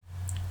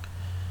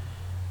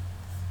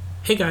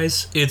Hey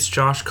guys, it's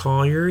Josh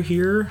Collier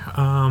here,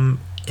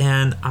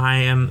 and I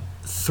am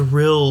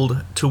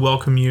thrilled to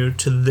welcome you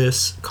to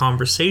this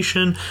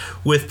conversation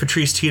with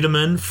Patrice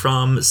Tiedemann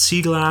from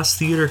Seaglass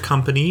Theater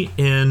Company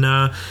in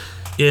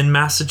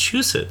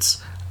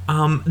Massachusetts.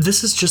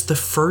 This is just the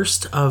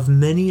first of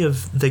many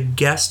of the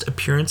guest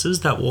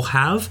appearances that we'll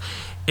have,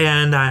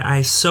 and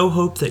I so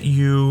hope that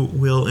you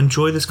will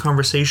enjoy this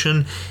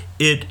conversation.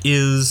 It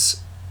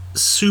is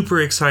super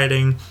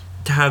exciting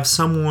to have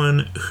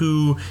someone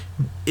who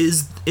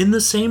is in the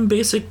same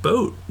basic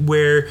boat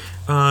where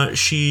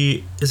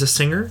she is a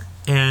singer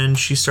and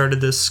she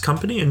started this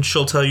company, and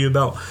she'll tell you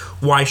about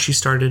why she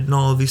started and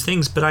all of these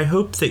things. But I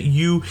hope that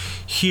you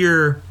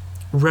hear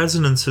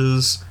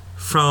resonances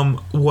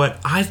from what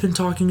I've been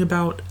talking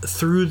about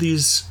through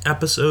these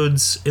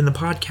episodes in the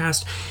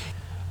podcast,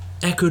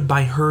 echoed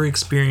by her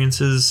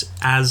experiences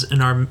as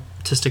an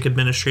artistic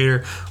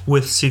administrator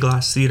with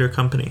Seaglass Theater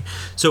Company.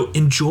 So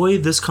enjoy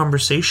this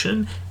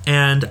conversation,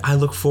 and I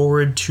look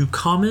forward to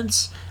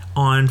comments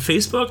on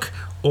Facebook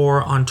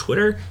or on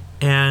Twitter.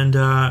 And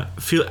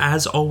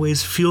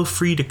feel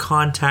free to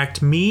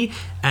contact me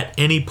at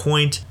any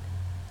point.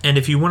 And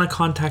if you want to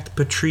contact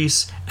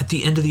Patrice at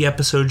the end of the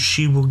episode,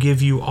 she will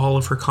give you all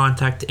of her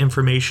contact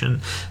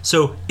information.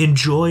 So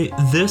enjoy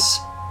this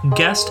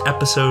guest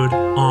episode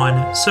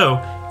on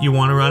So You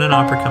Want to Run an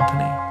Opera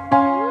Company.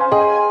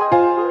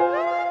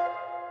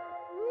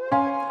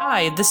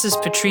 Hi, this is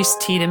Patrice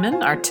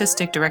Tiedemann,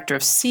 Artistic Director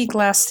of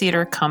Seaglass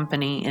Theater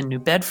Company in New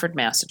Bedford,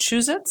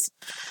 Massachusetts.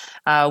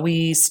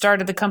 We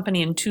started the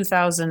company in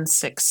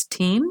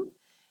 2016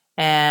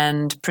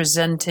 and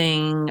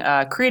presenting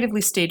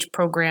creatively staged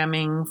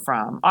programming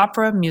from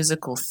opera,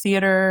 musical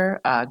theater,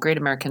 Great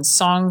American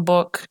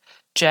Songbook,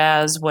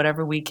 jazz,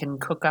 whatever we can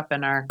cook up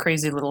in our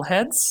crazy little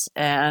heads.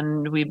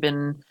 And we've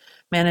been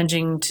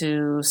managing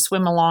to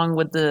swim along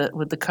with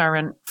the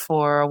current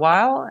for a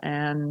while,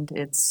 and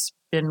it's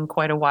been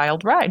quite a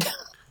wild ride.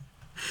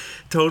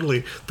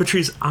 Totally.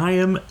 Patrice, I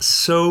am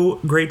so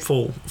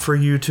grateful for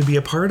you to be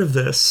a part of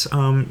this,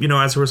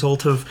 as a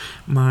result of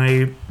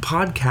my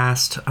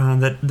podcast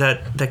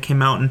that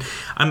came out. And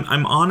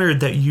I'm honored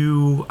that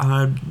you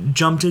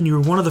jumped in. You were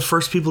one of the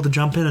first people to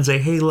jump in and say,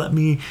 hey, let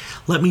me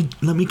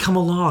come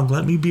along.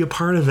 Let me be a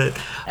part of it.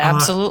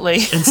 Absolutely.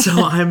 And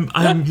so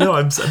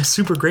I'm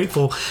super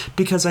grateful,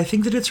 because I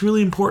think that it's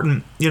really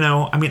important.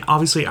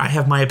 Obviously I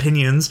have my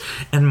opinions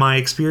and my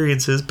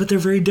experiences, but they're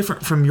very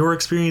different from your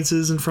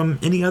experiences and from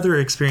any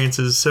other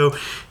experiences. So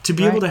to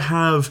be able to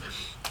have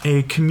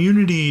a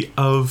community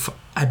of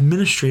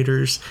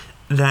administrators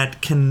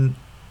that can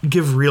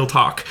give real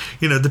talk,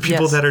 the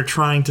people that are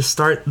trying to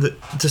start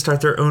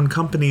their own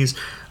companies,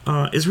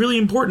 is really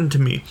important to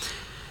me.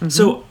 Mm-hmm.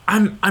 So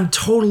I'm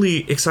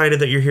totally excited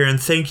that you're here, and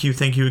thank you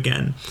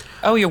again.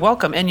 Oh, you're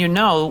welcome. And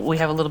we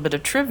have a little bit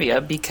of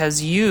trivia,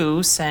 because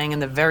you sang in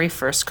the very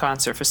first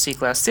concert for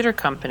Seaglass Theater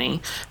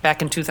Company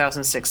back in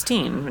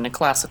 2016 in a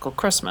classical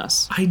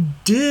Christmas. I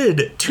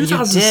did.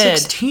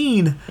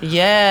 2016. You did.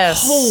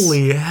 Yes.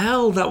 Holy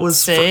hell, that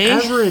was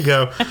forever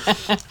ago.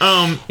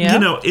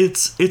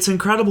 It's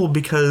incredible,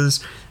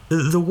 because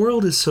the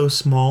world is so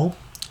small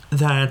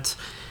that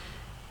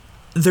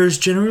there's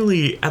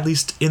generally, at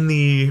least in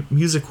the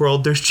music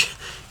world, there's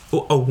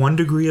a 1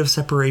 degree of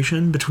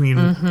separation between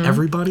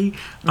everybody.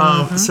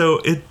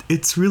 So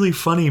it's really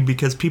funny,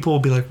 because people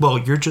will be like, well,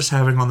 you're just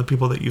having on the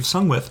people that you've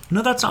sung with.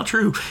 No, that's not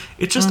true.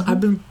 It's just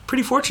I've been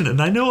pretty fortunate,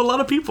 and I know a lot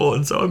of people,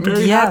 and so I'm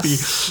very happy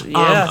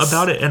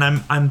about it. And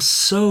I'm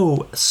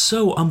so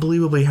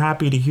unbelievably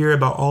happy to hear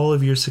about all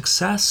of your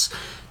success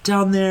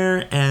down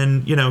there,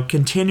 and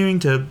continuing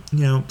to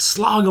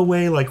slog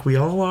away like we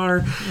all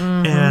are,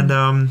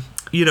 and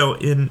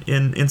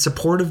in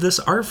support of this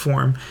art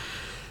form.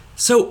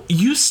 So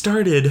you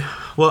started,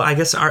 well, I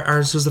guess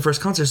ours was the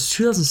first concert, it's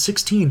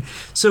 2016.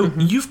 So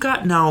you've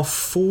got now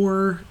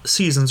 4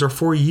 seasons or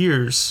 4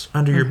 years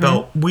under your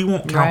belt. We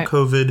won't count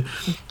COVID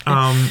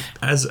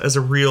as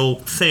a real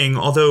thing,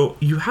 although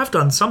you have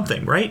done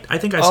something, right? I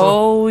think I saw.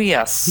 Oh,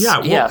 yes.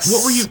 Yeah.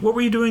 Yes. What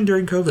were you doing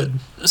during COVID?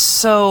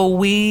 So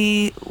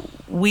we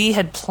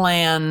had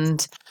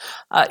planned,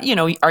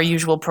 our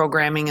usual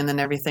programming, and then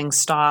everything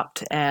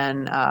stopped.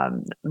 And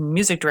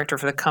music director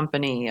for the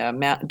company,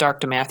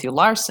 Dr. Matthew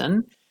Larson,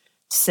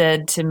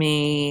 said to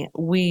me,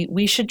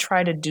 we should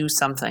try to do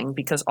something,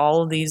 because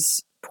all of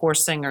these poor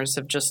singers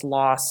have just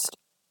lost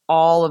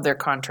all of their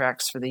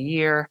contracts for the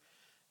year.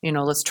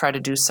 Let's try to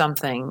do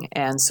something.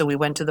 And so we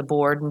went to the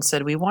board and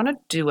said, we want to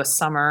do a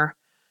summer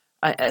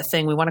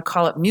thing. We want to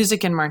call it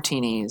Music and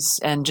Martinis,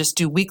 and just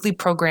do weekly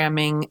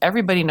programming.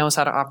 Everybody knows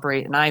how to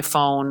operate an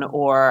iPhone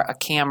or a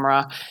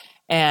camera,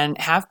 and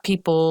have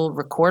people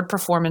record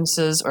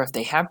performances, or if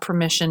they have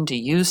permission to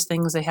use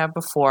things they have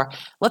before,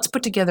 let's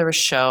put together a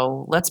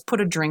show. Let's put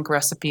a drink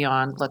recipe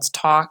on. Let's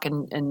talk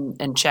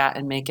and chat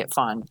and make it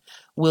fun.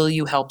 Will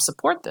you help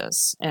support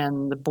this?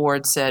 And the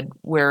board said,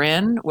 we're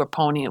in. We're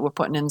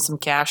putting in some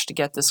cash to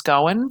get this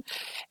going.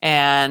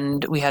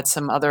 And we had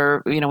some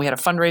other, we had a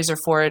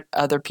fundraiser for it.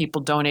 Other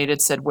people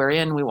donated, said, we're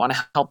in. We want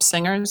to help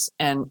singers.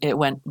 And it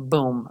went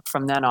boom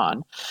from then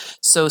on.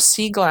 So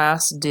Sea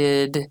Glass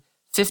did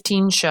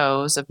 15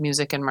 shows of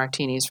music and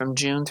martinis from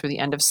June through the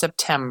end of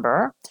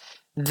September.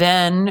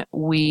 Then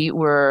we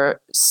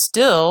were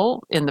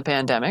still in the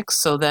pandemic,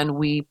 so then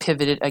we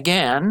pivoted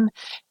again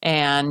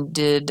and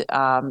did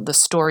the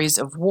Stories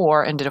of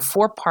War, and did a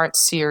 4-part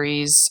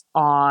series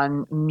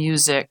on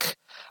music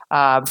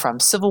from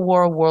Civil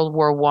War, World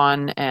War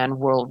I, and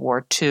World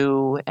War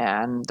II,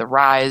 and the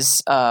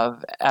rise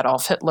of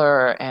Adolf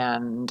Hitler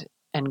and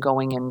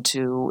going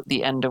into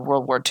the end of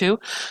World War II.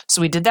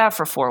 So we did that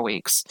for 4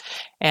 weeks.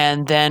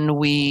 And then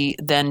we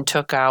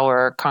took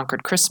our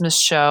Concord Christmas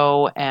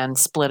show and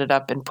split it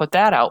up and put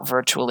that out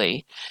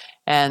virtually.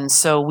 And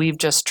so we've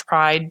just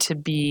tried to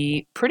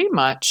be pretty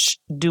much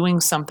doing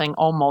something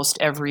almost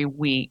every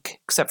week,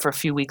 except for a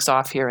few weeks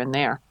off here and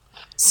there,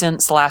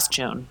 since last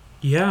June.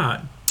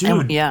 Yeah,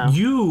 dude,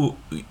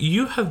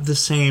 you have the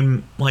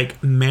same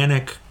like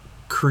manic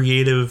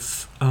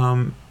creative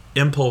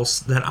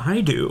impulse that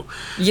I do.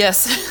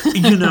 Yes.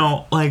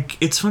 Like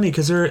it's funny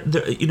because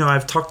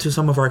I've talked to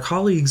some of our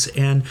colleagues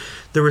and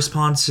the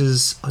response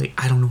is like,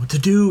 I don't know what to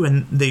do,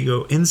 and they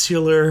go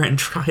insular and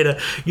try to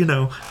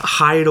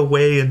hide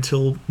away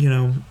until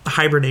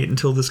hibernate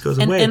until this goes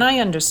away. And I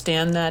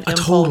understand that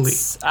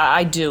impulse. Totally.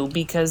 I do,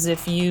 because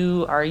if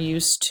you are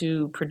used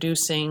to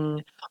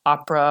producing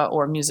opera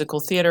or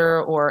musical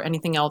theater or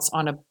anything else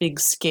on a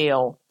big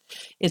scale,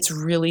 it's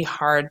really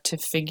hard to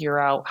figure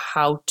out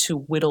how to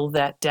whittle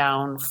that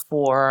down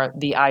for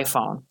the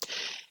iPhone.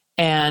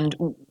 And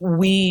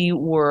we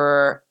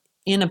were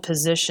in a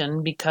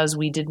position, because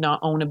we did not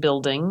own a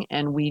building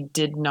and we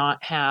did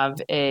not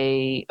have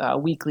a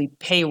weekly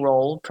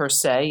payroll per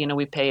se.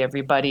 We pay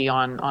everybody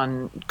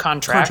on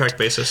contract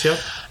basis. Yep.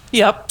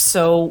 Yep.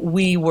 So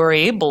we were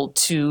able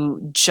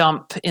to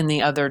jump in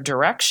the other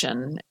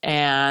direction,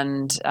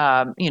 and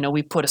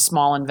we put a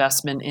small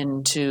investment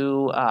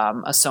into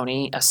a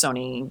Sony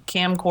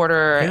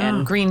camcorder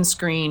and green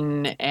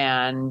screen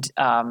and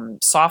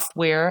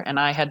software, and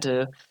I had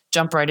to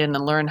jump right in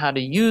and learn how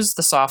to use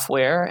the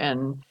software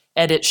and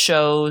edit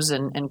shows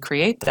and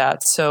create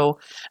that. So,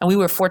 and we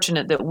were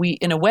fortunate that we,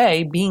 in a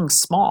way, being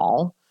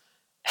small,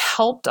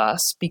 helped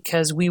us,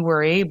 because we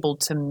were able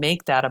to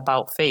make that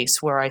about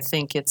face, where I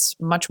think it's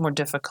much more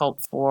difficult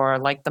for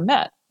like the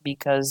Met,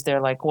 because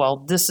they're like, well,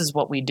 this is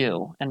what we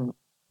do and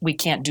we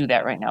can't do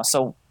that right now,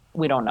 so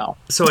we don't know.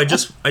 So I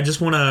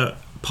just want to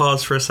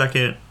pause for a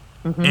second,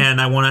 and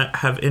I want to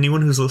have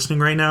anyone who's listening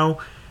right now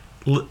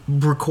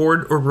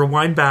record or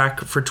rewind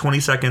back for 20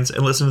 seconds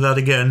and listen to that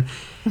again,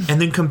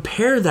 and then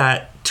compare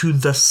that to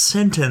the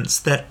sentence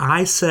that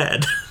I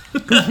said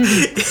in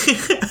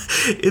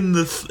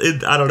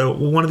I don't know,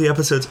 one of the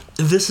episodes.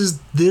 This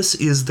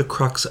is the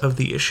crux of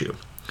the issue,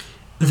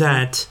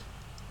 that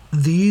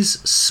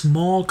these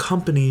small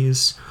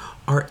companies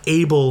are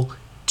able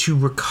to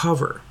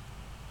recover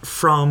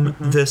from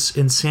this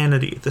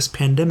insanity, this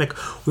pandemic.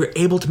 We're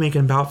able to make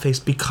an about face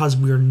because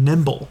we're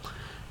nimble.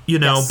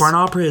 Yes. Barn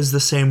Opera is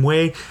the same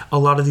way. A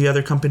lot of the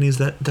other companies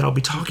that I'll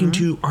be talking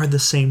to are the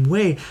same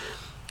way.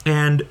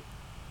 And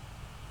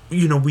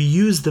we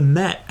use the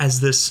Met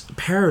as this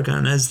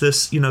paragon, as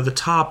this, the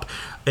top.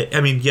 I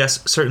mean,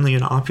 yes, certainly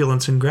in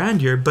opulence and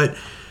grandeur, but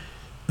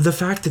the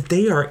fact that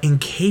they are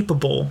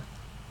incapable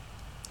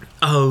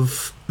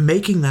of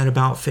making that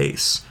about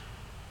face,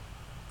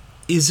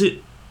 is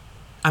it?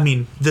 I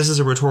mean, this is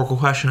a rhetorical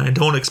question. I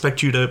don't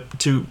expect you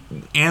to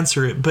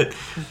answer it, but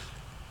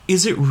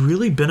is it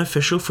really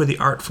beneficial for the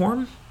art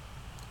form?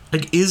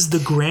 Like, is the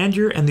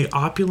grandeur and the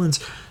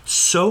opulence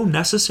so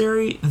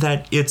necessary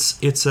that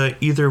it's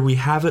either we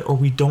have it or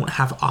we don't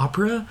have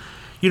opera?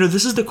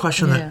 This is the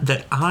question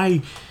that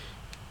I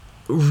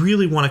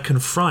really want to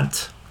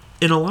confront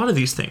in a lot of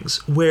these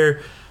things,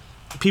 where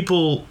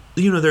people,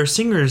 there are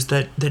singers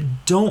that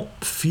don't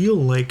feel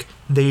like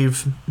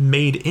they've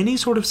made any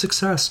sort of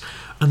success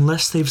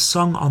unless they've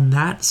sung on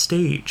that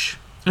stage,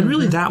 and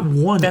really that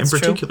one in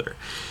particular. True.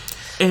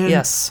 And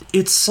yes,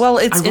 it's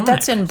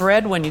that's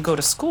inbred when you go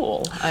to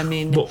school. I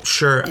mean, well,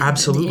 sure,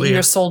 absolutely.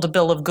 You're sold a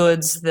bill of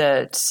goods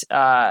that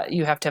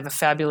you have to have a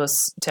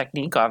fabulous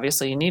technique.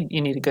 Obviously, you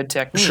need a good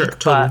technique. Sure,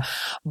 totally.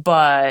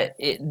 But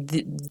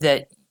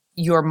that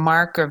your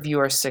mark of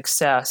your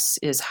success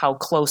is how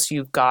close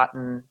you've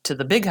gotten to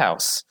the big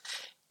house.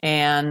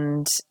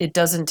 and it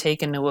doesn't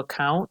take into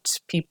account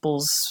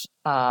people's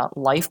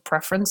life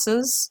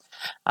preferences,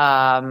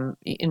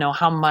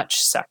 how much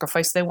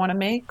sacrifice they want to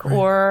make,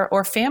 Right.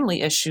 or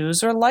family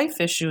issues, or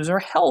life issues, or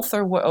health,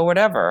 or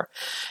whatever.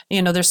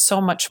 There's so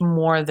much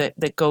more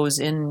that goes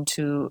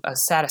into a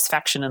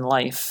satisfaction in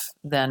life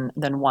than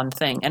one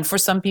thing. And for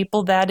some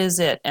people, that is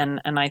it.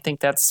 And I think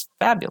that's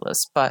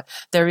fabulous. But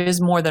there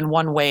is more than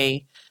one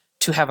way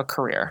to have a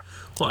career.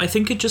 Well, I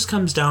think it just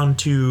comes down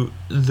to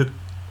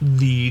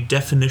the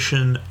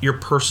definition, your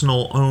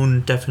personal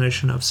own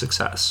definition of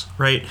success,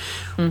 right?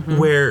 Mm-hmm.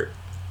 Where,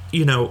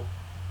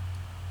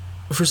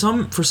 for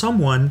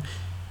someone,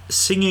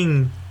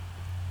 singing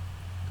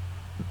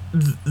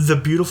the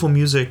beautiful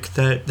music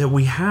that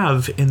we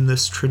have in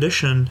this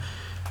tradition,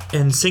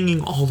 and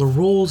singing all the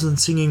roles, and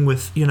singing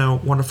with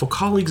wonderful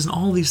colleagues and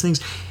all these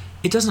things,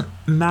 it doesn't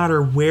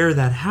matter where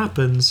that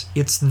happens.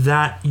 It's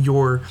that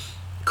you're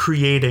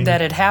creating,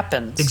 that it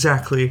happens.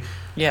 Exactly.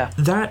 Yeah.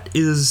 That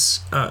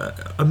is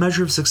a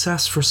measure of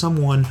success for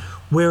someone,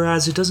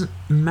 whereas it doesn't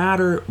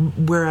matter.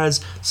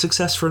 Whereas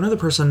success for another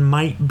person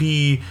might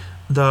be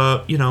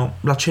the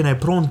La Cena è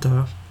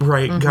Pronta,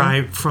 right? Mm-hmm.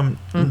 Guy from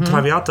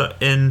Traviata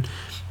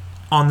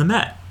on the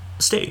Met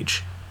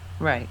stage,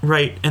 right?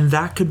 And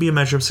that could be a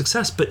measure of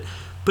success. But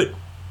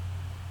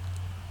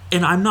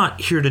and I'm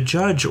not here to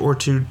judge or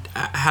to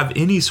have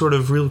any sort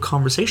of real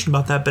conversation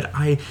about that. But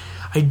I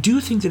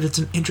do think that it's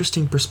an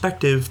interesting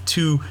perspective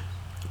to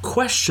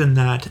question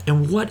that,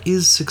 and what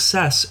is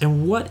success,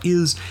 and what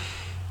is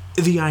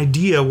the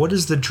idea, what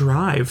is the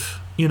drive,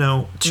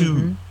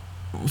 to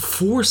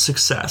for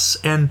success.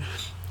 And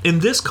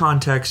in this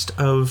context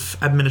of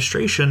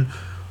administration,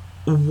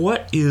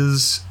 what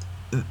is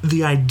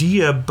the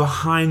idea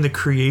behind the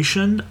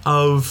creation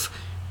of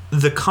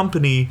the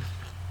company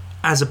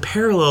as a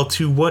parallel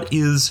to what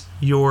is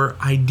your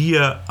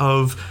idea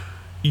of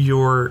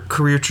your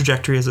career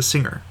trajectory as a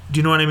singer? Do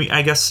you know what I mean?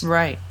 I guess,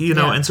 right.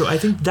 Yeah. And so I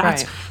think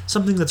that's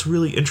something that's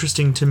really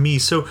interesting to me.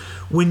 So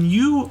when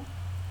you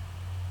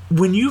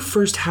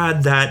first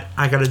had that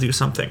I got to do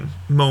something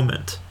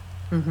moment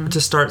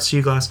to start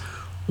Sea Glass,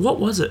 what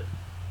was it?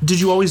 Did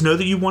you always know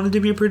that you wanted to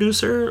be a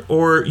producer,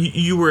 or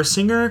you were a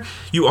singer?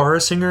 You are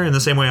a singer in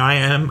the same way I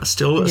am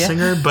still a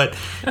singer, but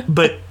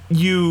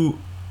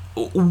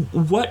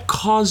what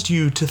caused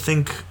you to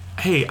think,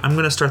 hey, I'm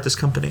going to start this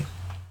company?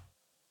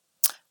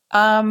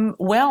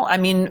 Well, I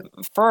mean,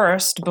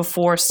 first,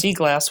 before Sea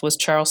Glass, was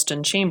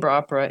Charleston Chamber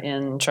Opera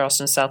in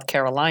Charleston, South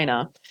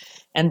Carolina.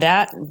 And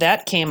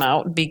that came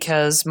out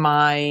because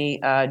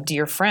my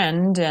dear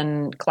friend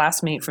and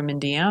classmate from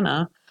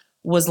Indiana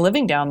was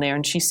living down there,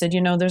 and she said,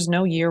 there's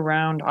no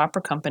year-round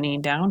opera company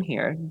down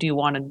here. Do you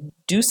want to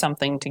do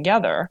something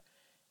together?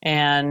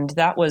 And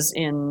that was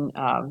in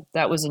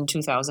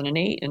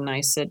 2008, and I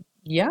said,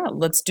 yeah,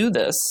 let's do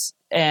this.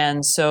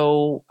 And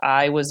so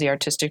I was the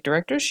artistic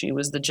director. She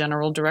was the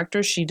general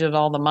director. She did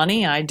all the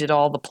money. I did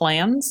all the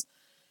plans.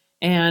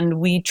 And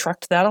we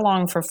trucked that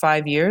along for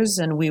 5 years,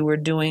 and we were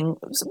doing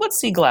what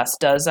Sea Glass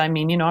does. I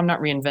mean, I'm not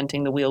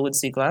reinventing the wheel with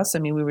Sea Glass. I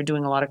mean, we were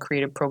doing a lot of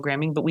creative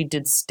programming, but we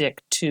did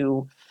stick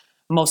to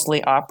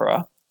mostly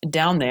opera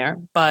down there.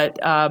 But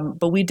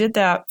we did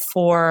that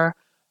for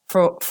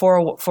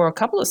a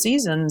couple of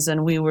seasons,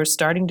 and we were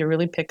starting to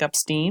really pick up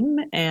steam.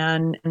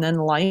 And then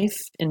life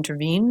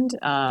intervened.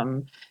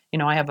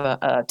 I have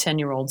a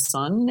 10-year-old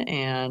son,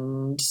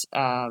 and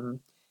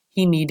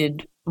he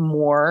needed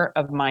more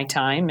of my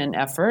time and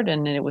effort,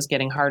 and it was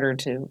getting harder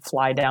to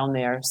fly down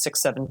there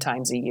 6-7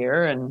 times a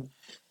year, and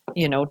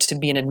to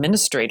be an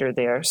administrator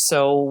there.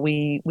 So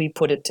we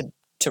put it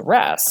to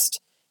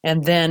rest.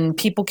 And then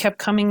people kept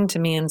coming to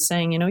me and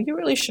saying, you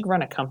really should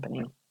run a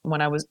company. When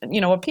I was,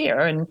 up here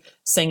and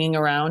singing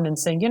around and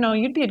saying,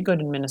 you'd be a good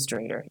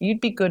administrator.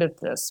 You'd be good at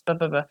this, blah,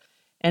 blah, blah.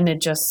 And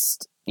it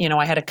just,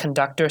 I had a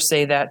conductor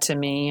say that to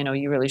me,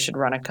 you really should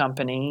run a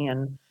company.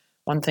 And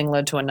one thing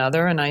led to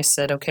another. And I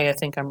said, okay, I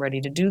think I'm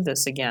ready to do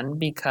this again,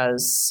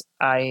 because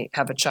I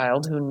have a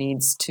child who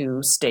needs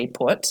to stay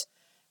put.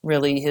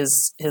 Really,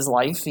 his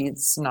life,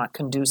 it's not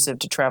conducive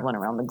to traveling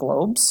around the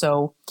globe.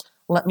 So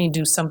let me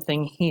do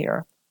something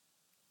here.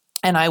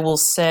 And I will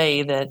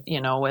say that,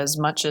 as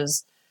much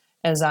as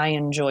I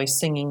enjoy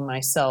singing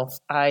myself,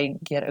 I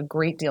get a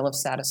great deal of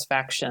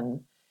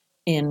satisfaction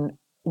in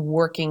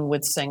working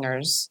with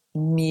singers,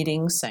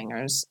 meeting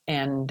singers,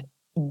 and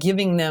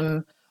giving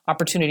them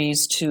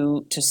opportunities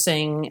to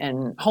sing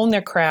and hone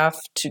their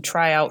craft, to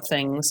try out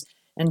things,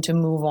 and to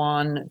move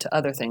on to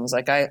other things.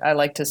 Like I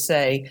like to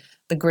say,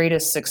 the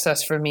greatest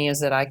success for me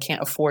is that I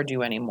can't afford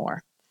you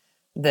anymore,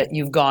 that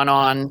you've gone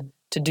on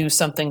to do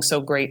something so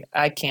great,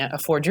 I can't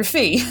afford your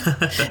fee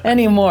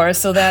anymore.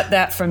 So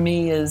that for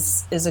me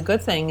is a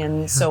good thing.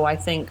 And so I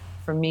think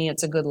for me,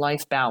 it's a good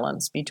life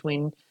balance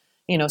between,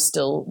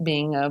 still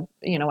being an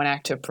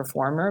active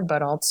performer,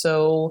 but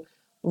also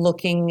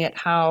looking at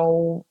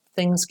how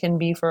things can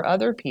be for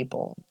other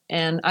people.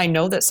 And I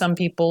know that some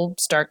people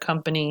start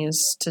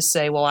companies to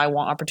say, well, I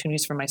want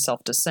opportunities for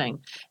myself to sing.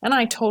 And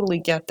I totally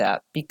get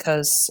that,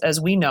 because as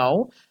we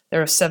know,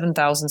 there are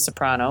 7,000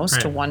 sopranos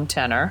to Right. one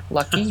tenor.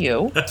 Lucky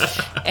you.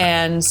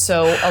 And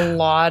so a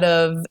lot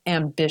of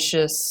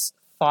ambitious,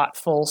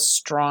 thoughtful,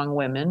 strong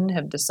women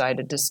have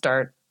decided to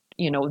start,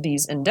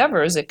 these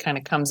endeavors. It kind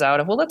of comes out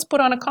of, well, let's put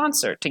on a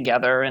concert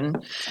together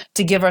and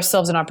to give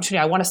ourselves an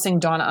opportunity. I want to sing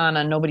Donna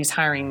Anna, nobody's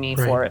hiring me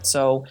Right. for it,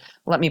 so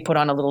let me put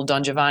on a little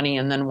Don Giovanni,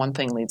 and then one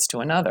thing leads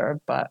to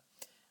another. But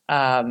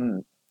I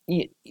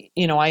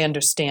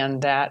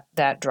understand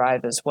that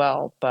drive as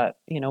well. But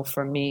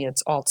for me,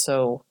 it's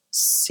also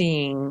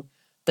seeing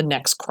the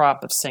next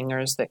crop of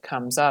singers that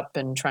comes up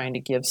and trying to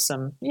give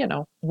some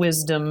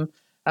wisdom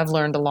I've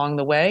learned along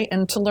the way,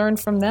 and to learn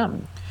from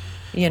them.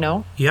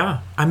 Yeah.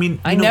 I mean,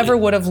 I never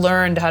would have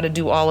learned how to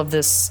do all of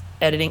this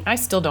editing. I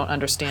still don't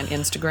understand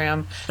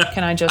Instagram.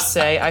 Can I just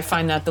say, I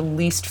find that the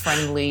least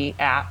friendly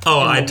app in the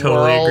I totally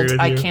world. agree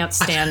with you. I can't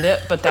stand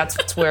it, but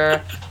that's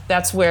where,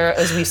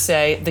 as we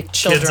say, the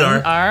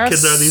children are.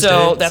 Kids are these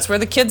so days. that's where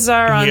the kids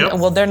are. Yep.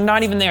 Well, they're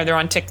not even there. They're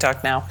on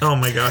TikTok now. Oh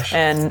my gosh.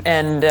 And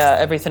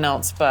everything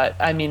else. But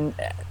I mean,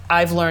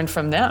 I've learned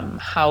from them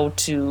how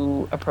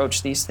to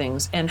approach these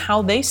things and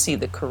how they see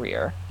the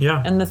career.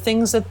 Yeah. And the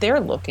things that they're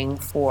looking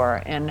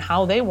for and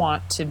how they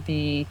want to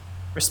be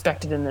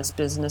respected in this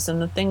business and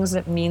the things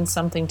that mean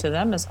something to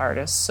them as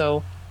artists.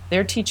 So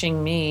they're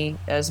teaching me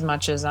as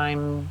much as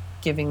I'm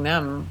giving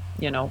them,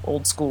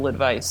 old school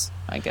advice,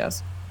 I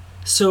guess.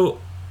 So,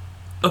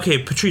 okay,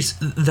 Patrice,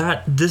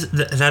 that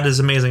is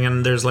amazing,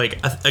 and there's like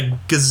a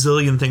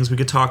gazillion things we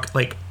could talk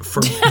like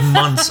for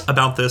months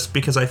about this,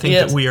 because I think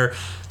that we are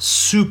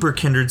super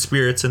kindred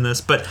spirits in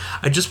this. But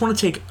I just want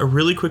to take a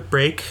really quick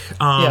break,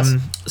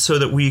 so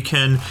that we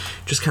can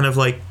just kind of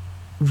like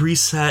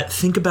reset,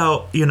 think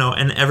about,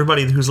 and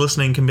everybody who's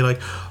listening can be like,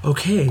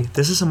 okay,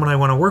 this is someone I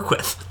want to work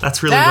with.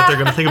 That's really what they're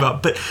going to think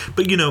about. But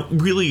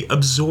really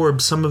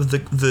absorb some of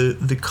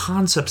the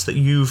concepts that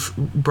you've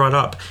brought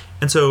up.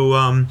 And so,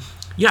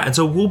 and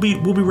so we'll be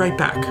right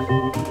back.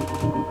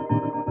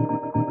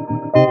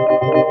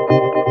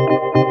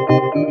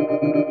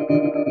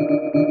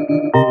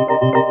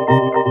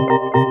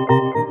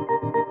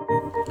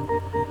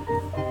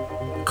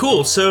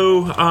 Cool.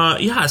 So,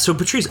 so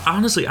Patrice,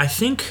 honestly, I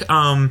think,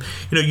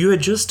 you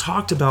had just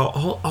talked about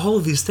all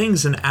of these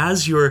things, and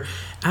as you're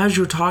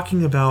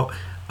talking about,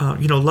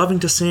 loving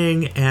to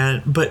sing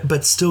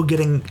but still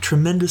getting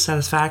tremendous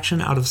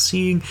satisfaction out of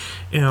seeing,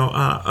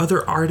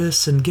 other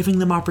artists and giving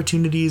them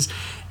opportunities,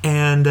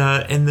 and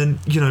then,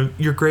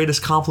 your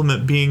greatest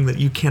compliment being that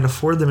you can't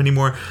afford them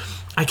anymore.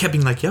 I kept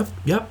being like, yep,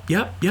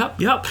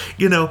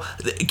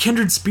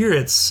 kindred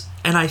spirits.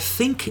 And I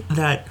think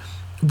that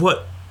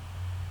what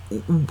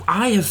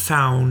I have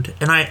found,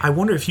 and I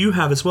wonder if you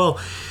have as well,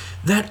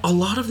 that a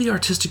lot of the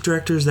artistic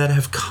directors that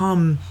have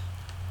come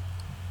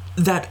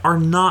that are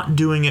not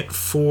doing it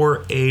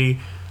for a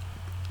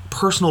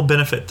personal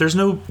benefit. There's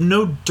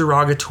no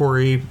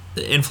derogatory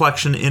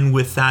inflection in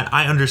with that.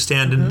 I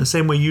understand in the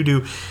same way you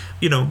do.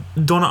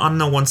 Donna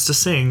Anna wants to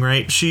sing,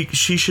 right? She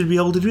should be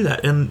able to do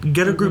that and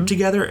get a group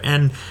together,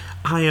 and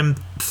I am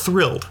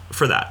thrilled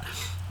for that.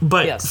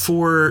 But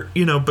for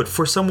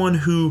someone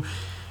who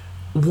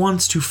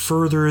wants to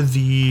further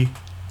the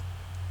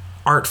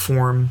art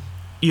form,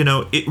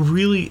 it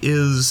really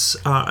is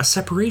a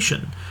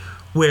separation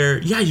where,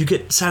 you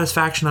get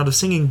satisfaction out of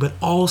singing, but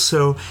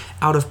also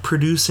out of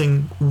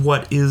producing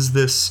what is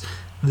this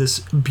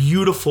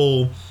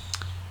beautiful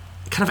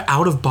kind of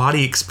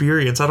out-of-body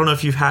experience. I don't know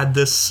if you've had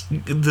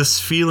this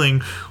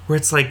feeling where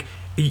it's like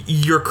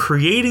you're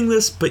creating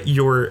this, but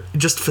you're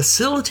just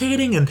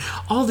facilitating and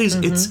all these.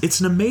 It's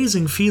an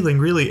amazing feeling,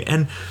 really.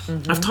 And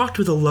I've talked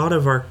with a lot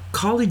of our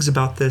colleagues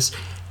about this,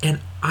 and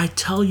I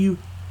tell you,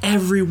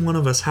 every one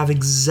of us have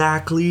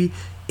exactly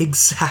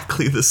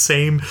the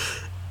same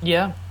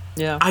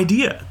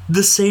idea,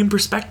 the same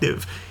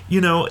perspective.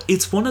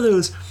 It's one of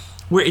those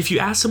where if you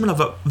ask someone of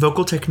a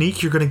vocal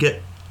technique, you're going to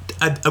get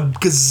a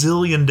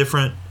gazillion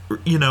different,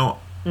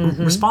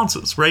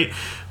 responses, right?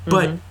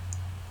 But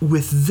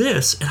with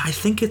this, and I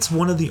think it's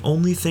one of the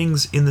only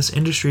things in this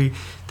industry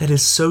that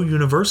is so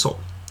universal,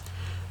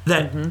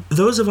 that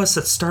those of us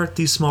that start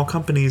these small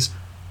companies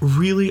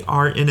really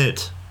are in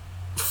it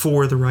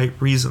for the right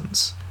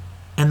reasons.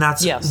 And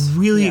that's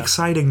really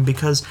exciting,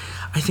 because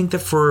I think that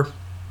for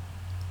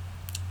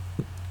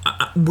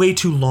way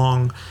too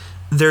long,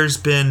 there's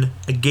been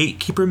a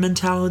gatekeeper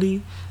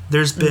mentality.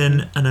 There's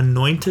been an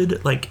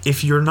anointed, like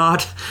if you're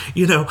not,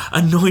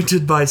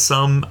 anointed by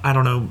some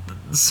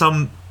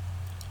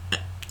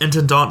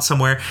intendant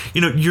somewhere,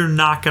 you're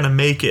not going to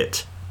make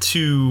it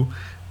to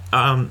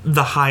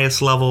the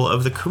highest level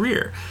of the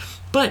career.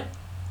 But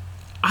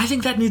I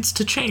think that needs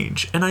to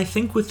change. And I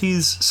think with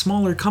these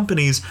smaller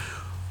companies,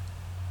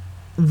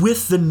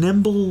 with the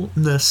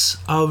nimbleness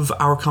of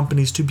our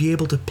companies to be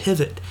able to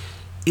pivot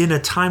in a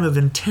time of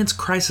intense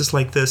crisis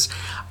like this,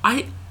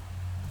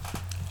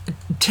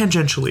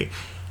 tangentially,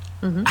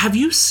 have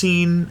you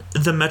seen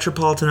the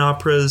Metropolitan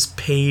Opera's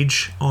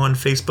page on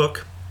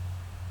Facebook?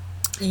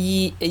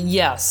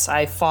 Yes,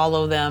 I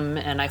follow them,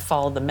 and I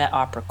follow the Met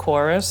Opera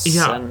Chorus.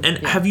 Yeah, and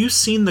have you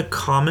seen the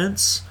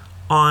comments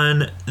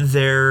on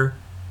their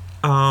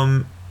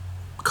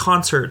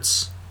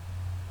concerts,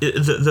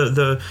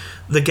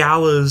 the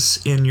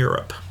galas in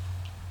Europe?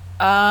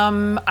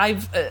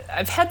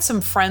 I've had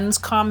some friends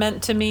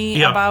comment to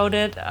me about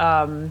it.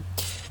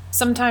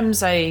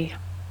 Sometimes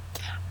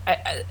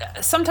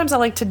sometimes I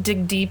like to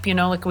dig deep,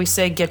 like we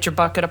say, get your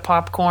bucket of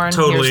popcorn.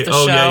 Totally. Here's the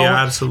show.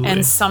 Yeah, absolutely.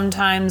 And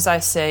sometimes I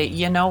say,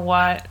 you know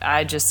what?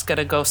 I just got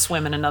to go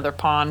swim in another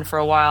pond for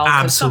a while.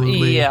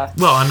 Absolutely.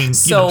 Well, I mean,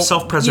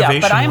 self-preservation.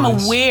 Yeah, but I'm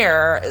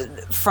aware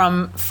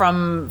from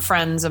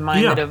friends of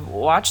mine that have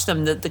watched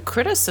them that the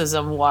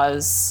criticism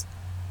was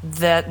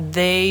that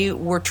they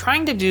were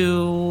trying to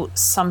do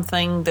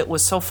something that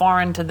was so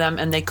foreign to them,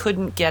 and they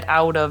couldn't get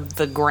out of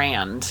the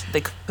grand.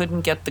 They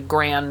couldn't get the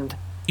grand.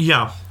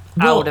 Yeah.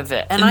 Out of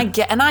it, and I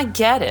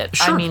get it.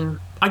 Sure. I mean,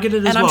 I get it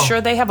as well. And I'm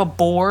sure they have a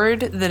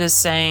board that is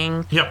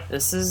saying,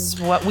 "This is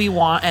what we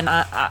want." And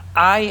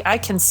I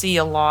can see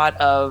a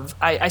lot of.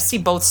 I see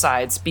both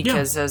sides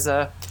because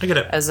I get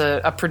it. as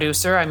a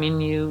producer, I mean,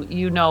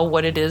 you know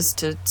what it is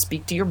to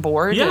speak to your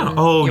board. Yeah. And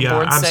your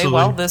board absolutely. say,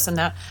 well, this and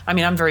that. I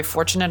mean, I'm very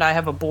fortunate. I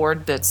have a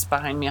board that's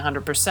behind me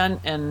 100%,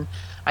 and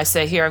I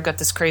say, here, I've got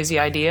this crazy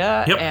idea,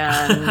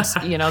 and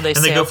they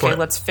say, okay,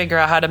 let's figure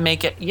out how to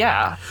make it.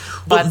 Yeah,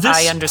 but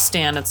I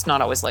understand it's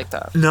not always like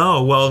that.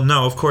 No,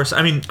 of course.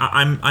 I mean,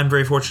 I'm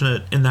very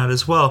fortunate in that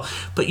as well.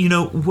 But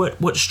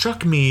what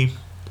struck me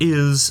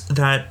is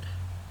that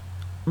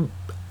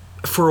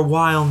for a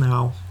while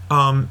now,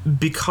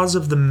 because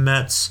of the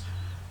Met's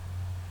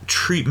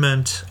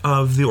treatment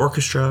of the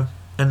orchestra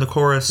and the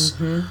chorus,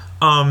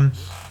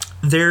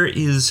 there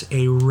is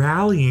a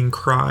rallying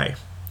cry.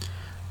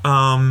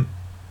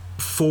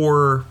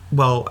 For,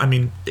 well, I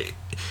mean,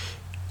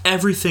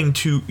 everything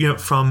to,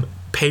 from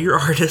pay your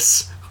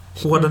artists,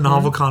 what a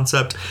novel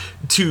concept,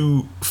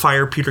 to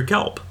fire Peter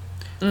Gelb.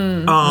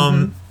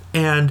 And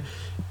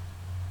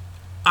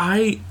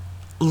I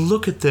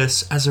look at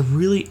this as a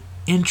really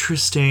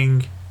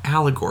interesting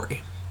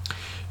allegory,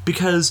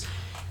 because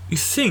you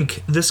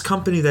think this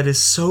company that is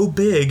so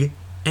big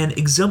and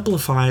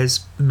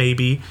exemplifies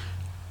maybe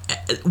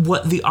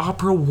what the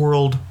opera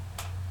world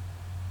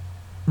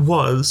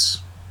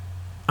was.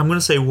 I'm going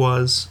to say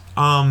was.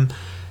 And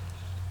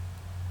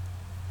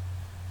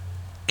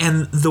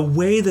the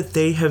way that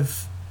they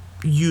have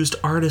used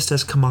artists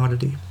as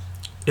commodity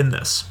in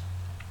this.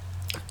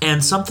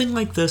 And something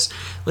like this,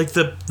 like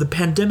the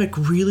pandemic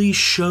really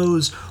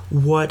shows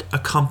what a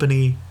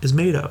company is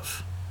made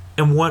of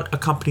and what a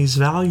company's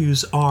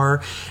values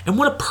are and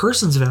what a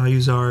person's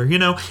values are.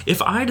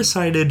 If I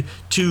decided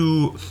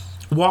to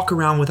walk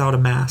around without a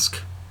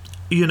mask,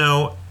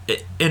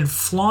 and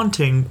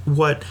flaunting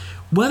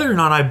whether or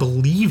not I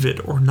believe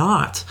it or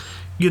not,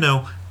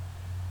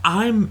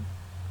 I'm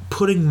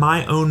putting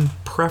my own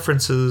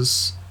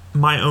preferences,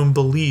 my own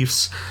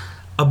beliefs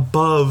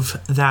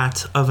above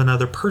that of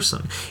another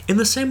person, in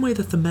the same way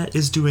that the Met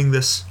is doing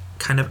this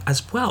kind of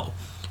as well.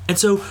 And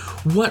so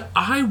what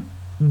I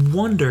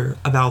wonder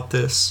about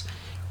this,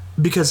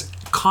 because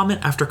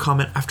comment after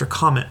comment after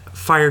comment,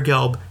 fire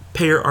Gelb,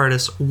 pay your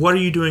artists, what are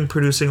you doing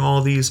producing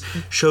all these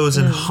shows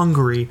in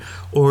Hungary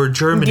or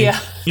Germany, and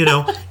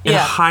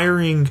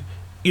hiring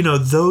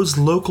those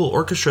local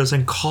orchestras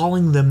and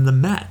calling them the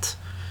Met.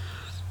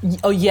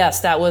 Oh,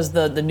 yes, that was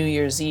the New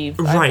Year's Eve,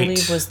 right. I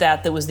believe, was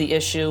that was the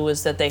issue,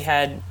 was that they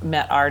had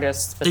Met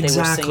artists, but they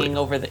were singing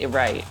over the...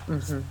 Right.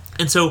 Mm-hmm.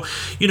 And so,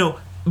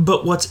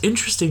 but what's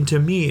interesting to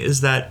me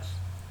is that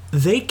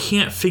they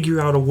can't figure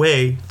out a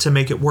way to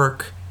make it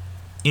work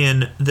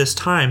in this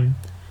time,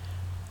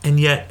 and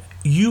yet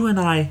you and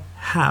I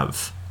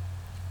have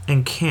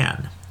and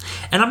can.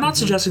 And I'm not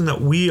suggesting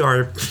that we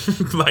are,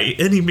 by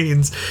any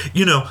means,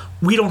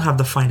 we don't have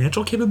the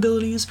financial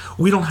capabilities,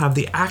 we don't have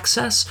the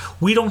access,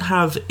 we don't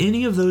have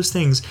any of those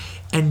things,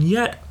 and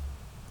yet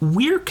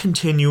we're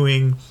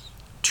continuing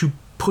to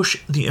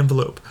push the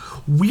envelope.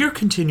 We're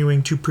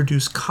continuing to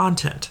produce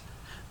content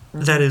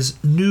that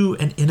is new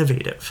and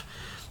innovative,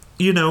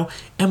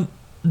 and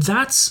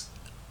that's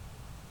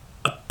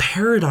a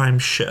paradigm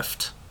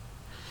shift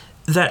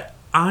that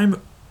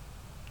I'm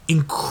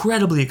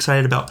incredibly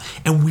excited about,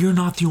 and we're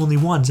not the only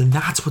ones, and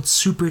that's what's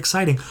super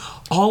exciting.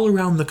 All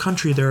around the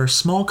country there are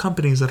small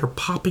companies that are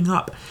popping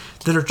up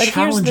that are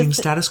challenging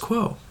status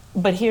quo.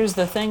 But here's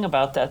the thing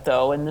about that,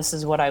 though, and this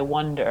is what I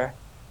wonder,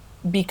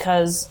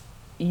 because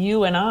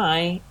you and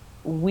I,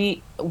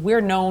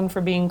 we're known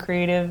for being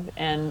creative,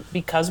 and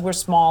because we're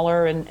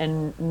smaller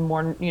and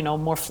more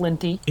more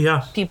flinty,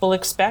 people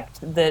expect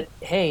that,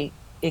 hey,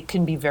 it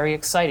can be very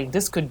exciting.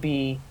 This could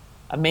be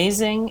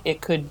amazing, it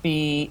could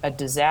be a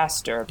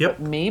disaster, but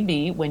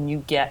maybe when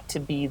you get to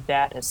be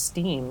that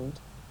esteemed,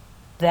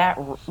 that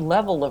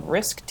level of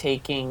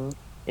risk-taking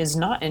is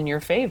not in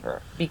your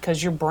favor,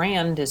 because your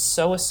brand is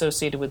so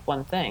associated with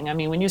one thing. I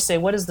mean, when you say,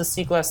 what is the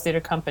Sea Glass Theater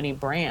Company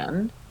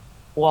brand?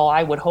 Well,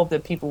 I would hope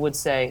that people would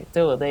say,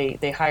 oh,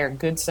 they hire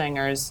good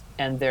singers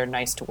and they're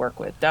nice to work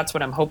with. That's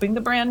what I'm hoping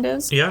the brand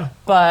is. Yeah.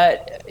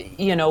 But,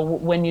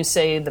 when you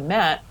say the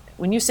Met,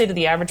 when you say to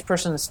the average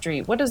person in the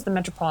street, what is the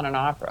Metropolitan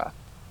Opera?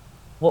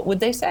 What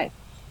would they say?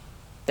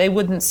 They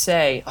wouldn't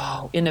say,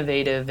 oh,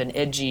 innovative and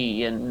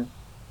edgy and,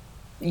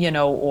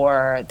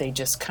 or they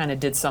just kind of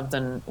did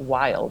something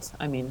wild.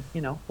 I mean,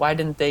 why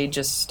didn't they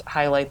just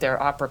highlight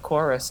their opera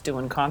chorus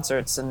doing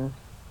concerts and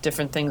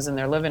different things in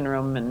their living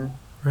room and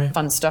Right.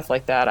 fun stuff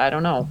like that? I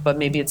don't know. But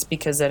maybe it's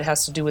because it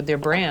has to do with their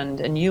brand,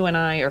 and you and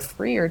I are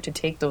freer to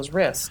take those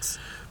risks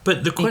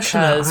But the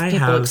question because that I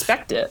people have,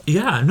 expect it.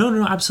 yeah,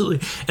 no,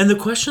 absolutely. And the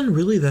question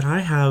really that I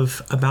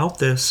have about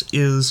this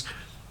is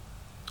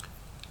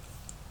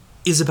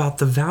about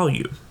the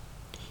value.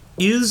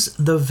 Is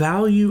the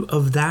value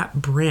of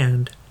that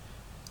brand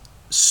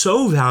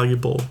so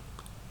valuable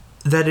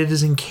that it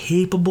is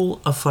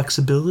incapable of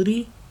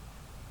flexibility?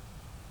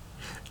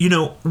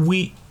 You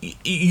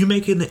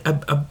make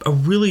a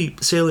really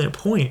salient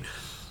point.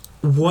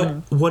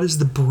 What is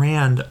the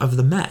brand of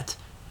the Met?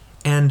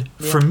 And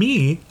for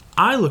me,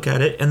 I look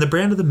at it, and the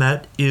brand of the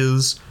Met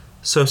is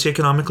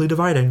socioeconomically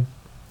dividing,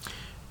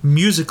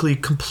 musically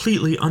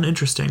completely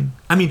uninteresting.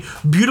 I mean,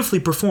 beautifully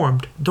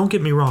performed. Don't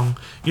get me wrong.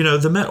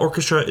 The Met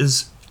Orchestra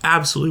is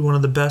absolutely one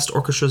of the best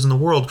orchestras in the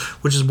world,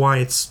 which is why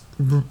it's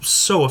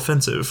so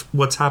offensive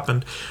what's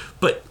happened.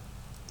 But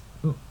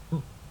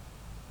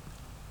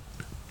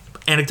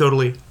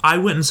anecdotally, I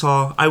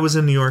was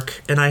in New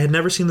York, and I had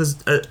never seen the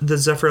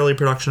Zeffirelli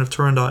production of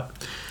Turandot,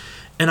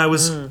 and I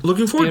was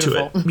looking forward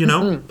Beautiful. to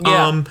it.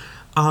 Yeah.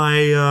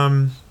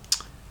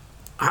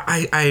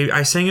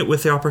 I sang it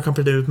with the Opera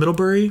Company of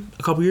Middlebury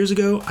a couple years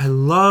ago. I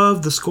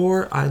loved the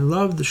score. I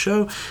loved the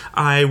show.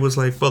 I was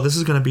like, well, this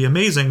is going to be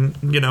amazing,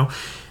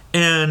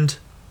 And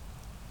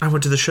I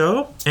went to the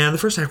show, and the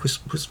first act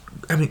was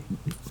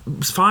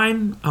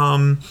fine.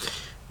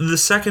 The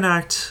second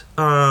act,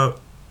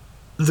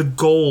 the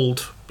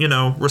gold,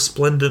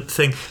 resplendent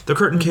thing, the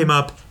curtain came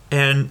up,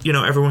 and,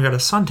 everyone got a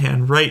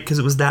suntan, right? Because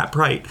it was that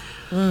bright.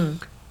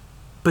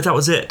 But that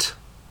was it.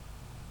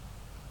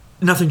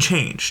 Nothing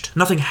changed.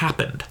 Nothing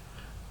happened.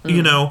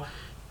 The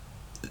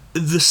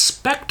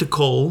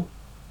spectacle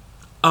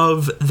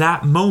of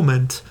that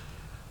moment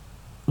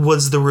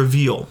was the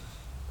reveal.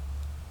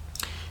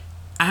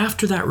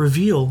 After that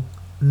reveal,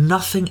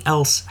 nothing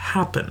else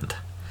happened.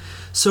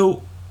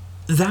 So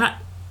that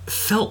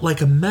felt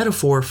like a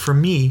metaphor for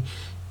me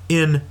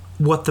in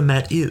what the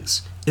Met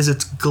is. It's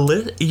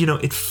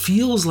it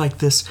feels like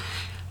this.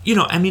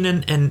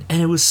 And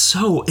it was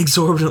so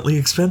exorbitantly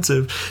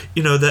expensive,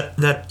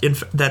 that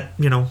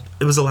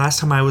it was the last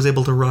time I was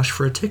able to rush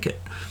for a ticket.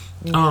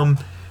 Yeah.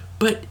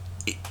 But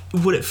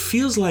what it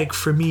feels like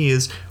for me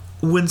is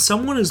when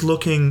someone is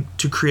looking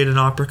to create an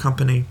opera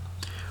company,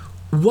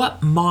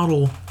 what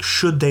model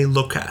should they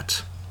look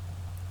at?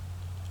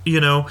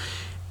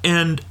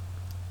 And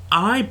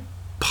I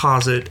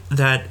posit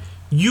that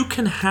you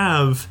can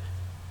have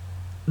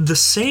the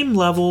same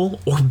level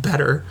or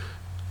better,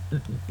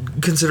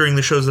 considering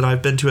the shows that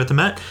I've been to at the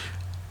Met,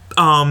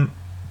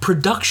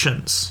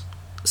 productions,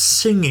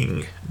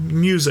 singing,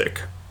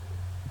 music,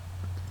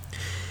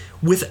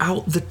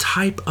 without the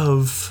type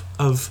of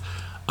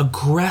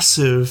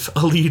aggressive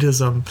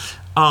elitism.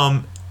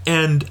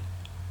 And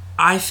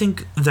I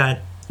think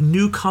that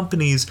new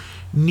companies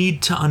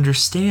need to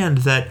understand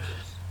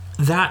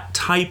that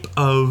type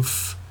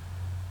of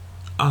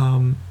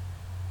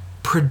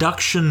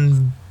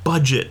production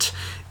budget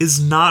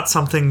is not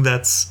something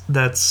that's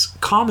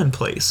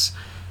commonplace.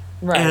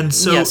 Right. And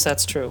so yes,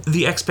 that's true.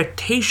 The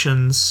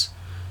expectations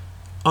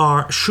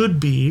should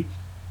be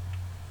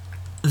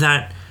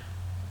that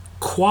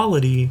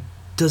quality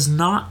does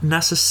not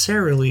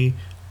necessarily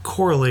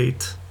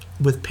correlate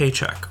with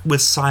paycheck,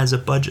 with size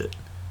of budget.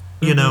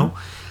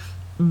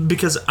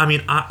 Because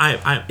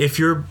I if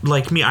you're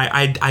like me,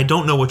 I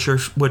don't know what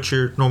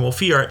your normal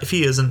fee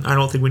is, and I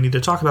don't think we need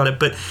to talk about it,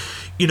 but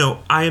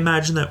I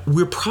imagine that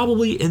we're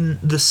probably in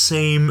the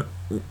same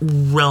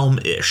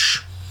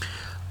realm-ish.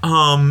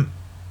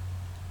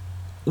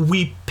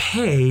 We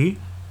pay,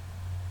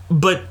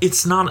 but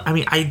it's not,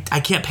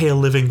 I can't pay a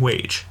living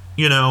wage,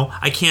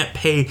 I can't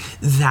pay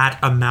that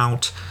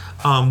amount,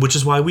 which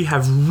is why we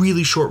have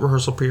really short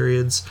rehearsal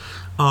periods,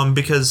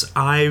 because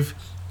I've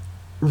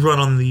run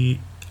on the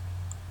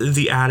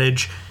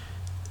adage,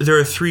 there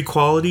are 3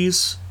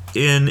 qualities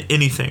in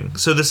anything.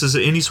 So this is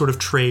any sort of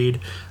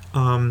trade,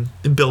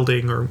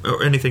 building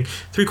or anything.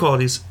 3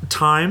 qualities: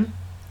 time,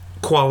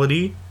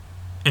 quality,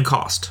 and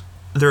cost.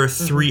 There are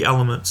 3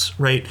 elements,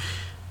 right?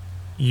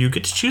 You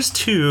get to choose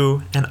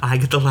 2, and I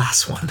get the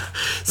last one.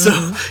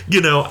 So,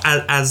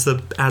 as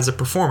a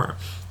performer.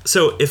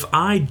 So if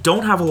I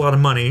don't have a lot of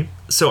money,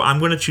 so I'm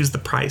going to choose the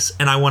price,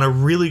 and I want a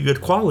really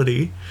good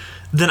quality,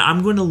 then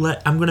I'm going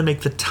to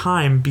make the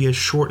time be as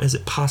short as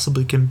it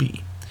possibly can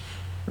be.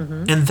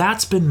 And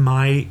that's been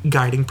my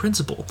guiding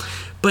principle.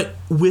 But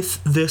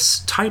with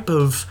this type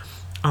of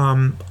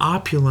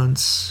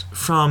opulence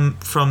from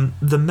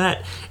the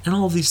Met and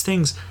all of these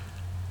things,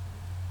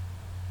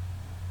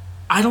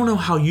 I don't know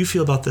how you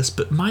feel about this,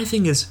 but my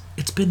thing is,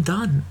 it's been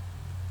done.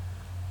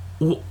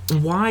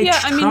 Why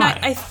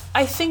try?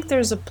 I think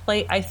there's a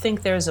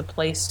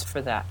place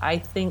for that. I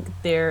think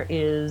there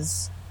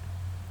is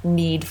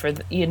need for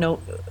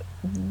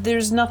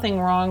there's nothing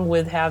wrong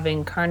with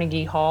having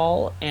Carnegie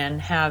Hall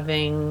and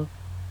having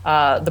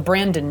the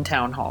Brandon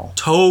Town Hall.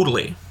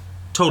 Totally.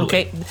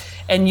 Okay,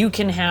 and you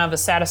can have a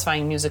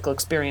satisfying musical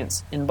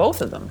experience in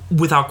both of them.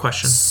 Without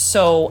question.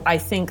 So I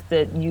think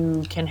that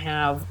you can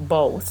have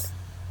both,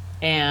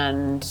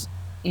 and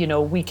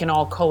we can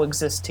all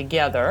coexist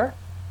together.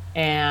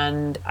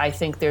 And I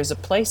think there's a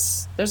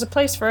place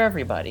for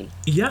everybody.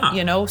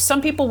 Yeah.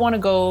 Some people want to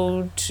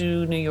go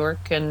to New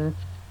York and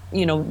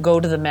go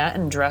to the Met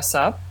and dress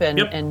up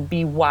and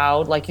be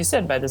wowed, like you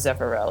said, by the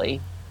Zeffirelli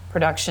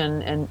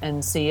production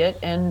and see it,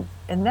 and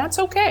that's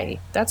okay.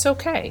 That's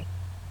okay.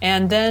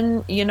 And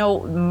then,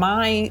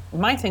 my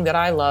thing that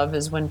I love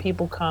is when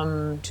people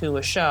come to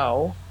a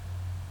show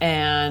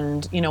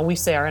and, we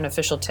say our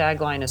unofficial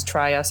tagline is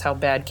 "Try us, how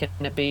bad can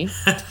it be?"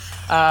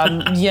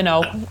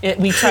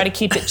 We try to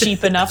keep it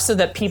cheap enough so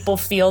that people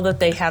feel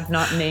that they have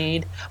not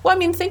made... Well, I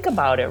mean, think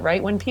about it,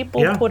 right? When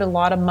people put a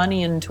lot of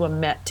money into a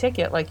Met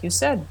ticket, like you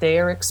said,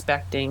 they're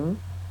expecting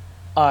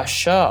a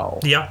show.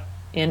 Yeah.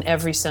 In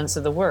every sense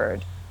of the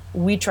word.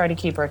 We try to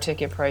keep our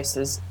ticket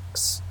prices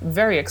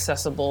very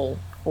accessible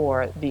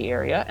for the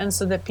area, and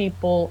so that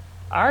people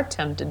are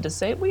tempted to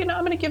say, well,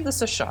 I'm going to give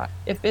this a shot.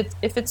 If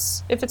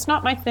it's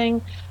not my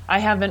thing, I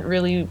haven't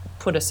really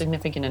put a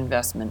significant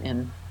investment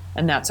in,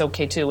 and that's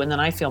okay too. And then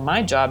I feel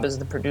my job as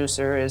the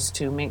producer is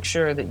to make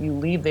sure that you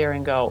leave there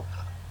and go,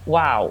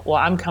 wow, well,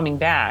 I'm coming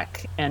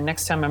back, and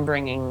next time I'm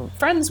bringing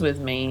friends with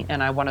me,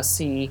 and I want to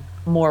see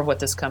more of what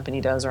this company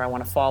does, or I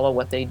want to follow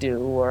what they do,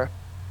 or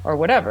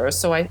whatever.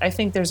 So I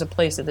think there's a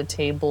place at the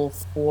table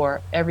for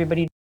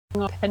everybody,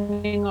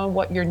 depending on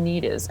what your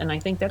need is. And I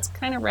think that's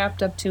kind of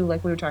wrapped up to,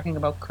 like we were talking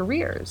about,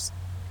 careers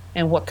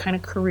and what kind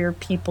of career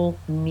people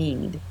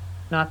need.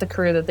 Not the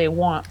career that they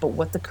want, but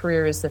what the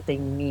career is that they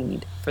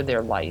need for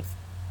their life.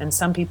 And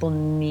some people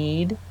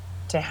need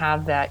to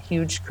have that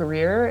huge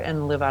career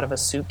and live out of a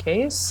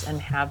suitcase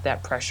and have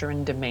that pressure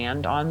and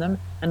demand on them.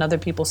 And other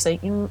people say,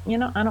 I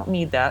don't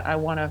need that. I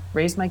want to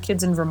raise my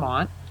kids in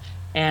Vermont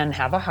and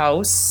have a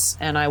house,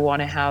 and I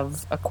want to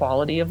have a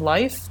quality of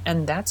life,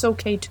 and that's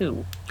okay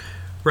too.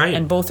 Right.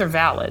 And both are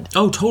valid.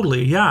 Oh,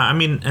 totally. Yeah. I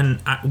mean,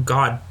 and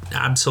God,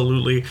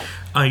 absolutely,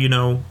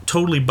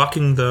 totally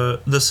bucking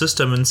the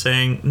system and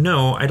saying,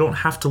 no, I don't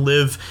have to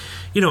live.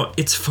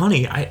 It's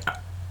funny.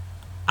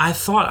 I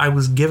thought I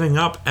was giving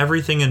up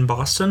everything in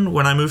Boston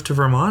when I moved to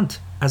Vermont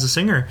as a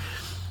singer.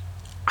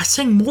 I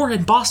sang more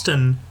in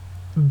Boston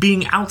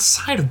being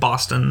outside of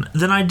Boston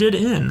than I did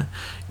in.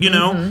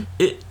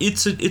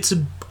 It's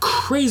a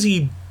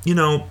crazy,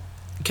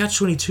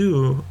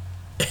 catch-22,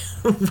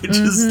 which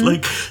is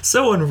like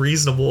so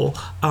unreasonable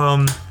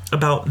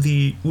about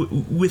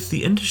with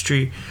the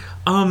industry.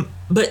 But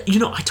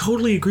I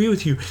totally agree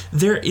with you.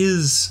 There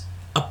is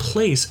a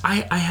place.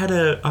 I had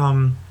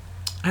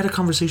a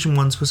conversation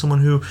once with someone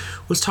who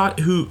was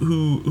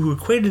who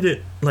equated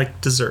it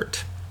like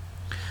dessert.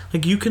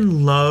 Like, you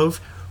can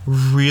love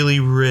really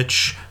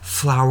rich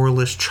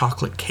flourless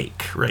chocolate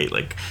cake, right?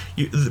 Like,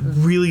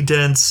 really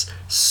dense,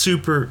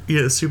 super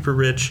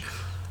rich.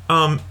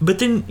 But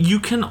then you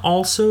can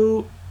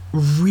also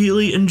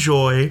really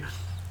enjoy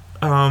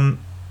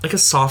like a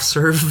soft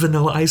serve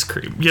vanilla ice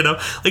cream,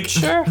 like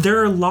sure.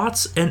 There are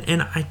lots,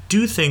 and I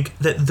do think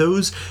that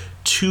those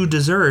two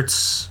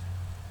desserts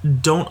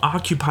don't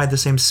occupy the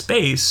same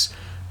space,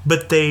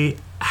 but they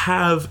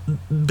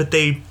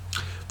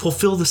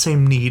fulfill the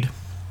same need.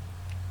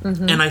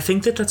 And I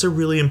think that that's a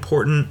really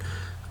important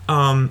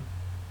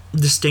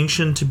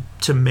distinction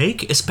to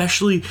make,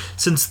 especially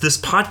since this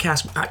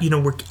podcast,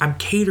 I'm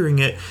catering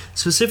it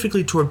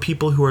specifically toward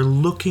people who are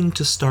looking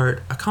to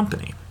start a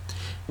company.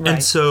 Right.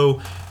 And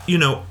so,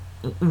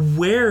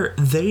 where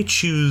they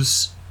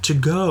choose to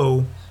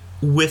go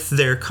with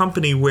their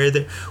company,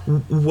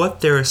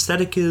 what their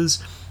aesthetic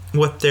is,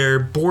 what their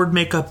board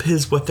makeup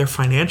is, what their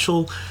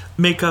financial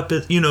makeup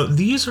is,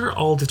 these are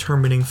all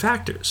determining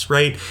factors,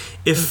 right?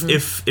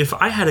 If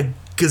I had a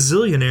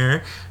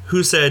gazillionaire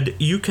who said,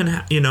 you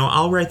can,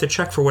 I'll write the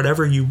check for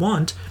whatever you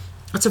want,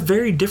 that's a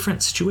very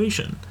different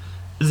situation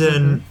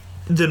than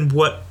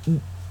what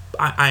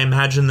I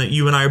imagine that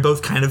you and I are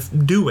both kind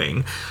of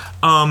doing.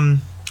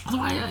 Although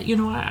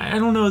I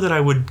don't know that I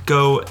would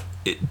go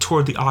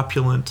toward the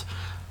opulent,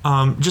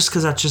 just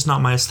because that's just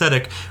not my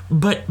aesthetic.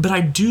 But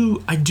I do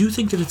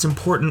think that it's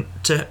important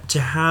to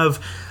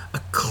have a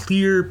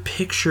clear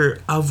picture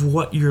of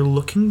what you're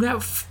looking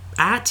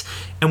at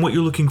and what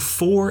you're looking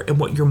for and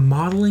what you're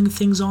modeling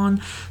things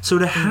on. So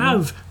to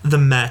have the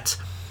Met,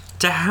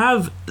 to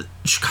have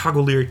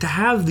Chicago Lyric, to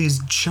have these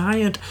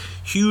giant,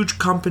 huge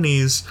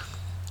companies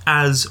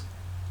as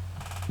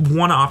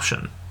one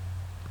option,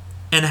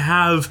 and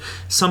have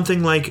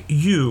something like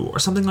you, or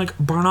something like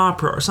Barn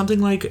Opera, or something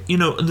like,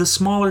 the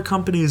smaller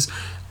companies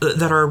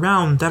that are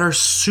around that are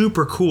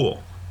super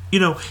cool,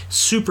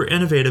 super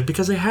innovative,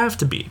 because they have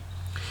to be,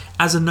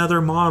 as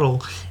another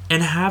model,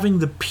 and having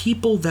the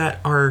people that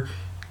are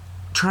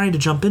trying to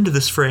jump into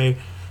this fray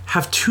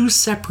have two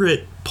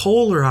separate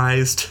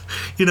polarized,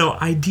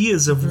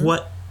 ideas of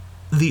what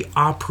the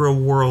opera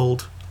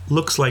world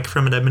looks like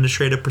from an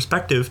administrative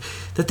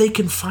perspective, that they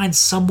can find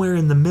somewhere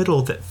in the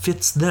middle that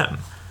fits them,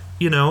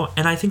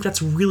 and I think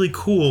that's really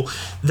cool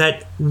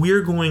that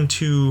we're going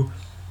to,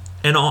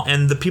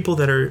 and the people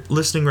that are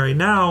listening right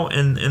now,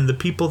 and the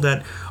people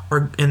that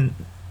are, and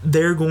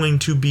they're going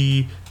to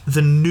be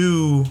the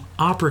new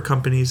opera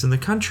companies in the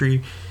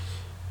country,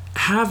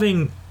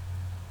 having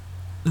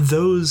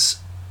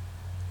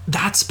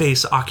that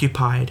space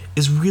occupied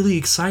is really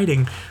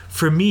exciting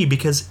for me,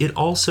 because it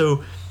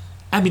also,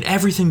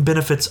 everything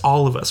benefits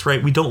all of us,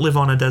 right? We don't live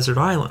on a desert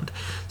island.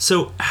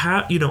 So,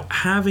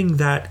 having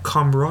that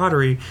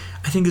camaraderie,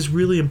 I think, is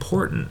really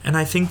important. And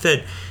I think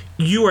that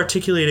you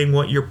articulating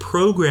what your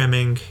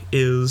programming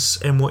is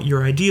and what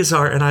your ideas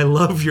are, and I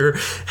love your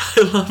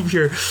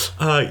unofficial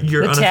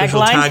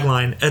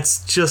tagline.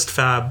 It's just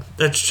fab.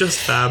 That's just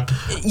fab.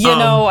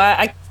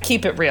 I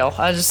keep it real.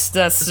 That's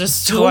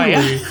just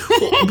totally.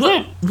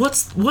 But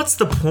what's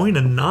the point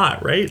of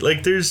not, right?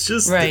 Like, there's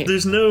just right.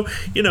 There's no,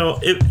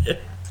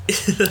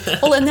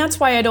 well, and that's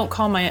why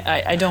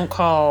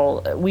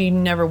we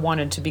never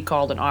wanted to be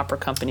called an opera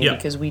company,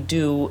 because we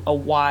do a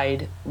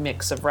wide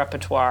mix of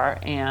repertoire.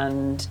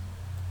 And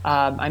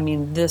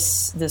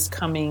this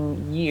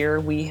coming year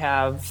we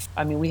have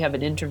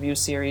an interview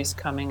series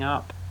coming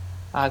up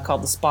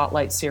called the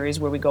Spotlight Series,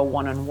 where we go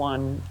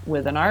one-on-one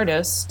with an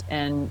artist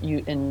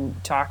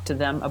and talk to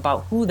them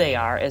about who they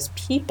are as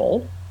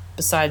people,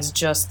 besides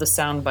just the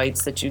sound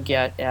bites that you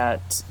get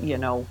at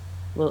an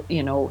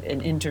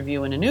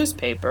interview in a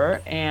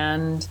newspaper.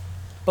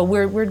 But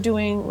we're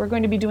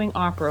going to be doing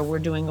opera. We're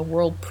doing a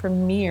world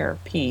premiere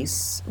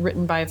piece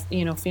written by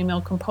a female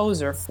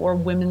composer for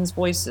women's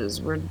voices.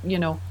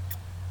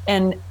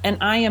 And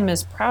I am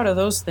as proud of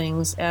those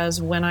things as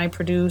when I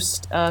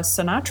produced a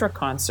Sinatra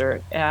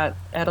concert at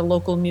a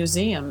local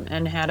museum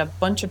and had a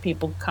bunch of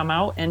people come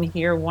out and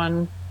hear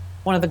one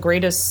of the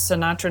greatest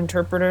Sinatra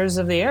interpreters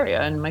of the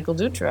area, and Michael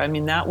Dutra.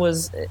 That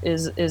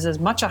is as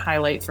much a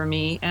highlight for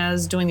me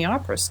as doing the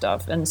opera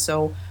stuff. And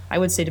so I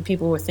would say to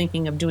people who are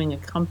thinking of doing a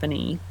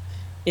company,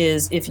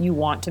 is if you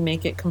want to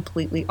make it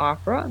completely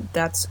opera,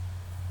 that's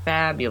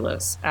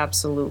fabulous.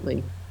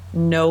 Absolutely.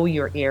 Know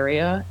your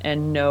area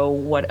and know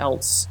what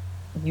else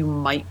you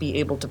might be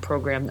able to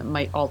program that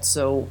might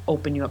also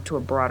open you up to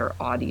a broader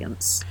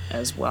audience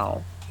as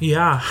well.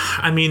 Yeah,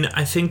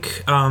 I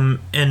think,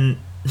 and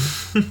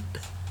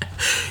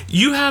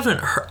you haven't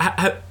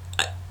heard,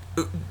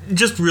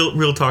 just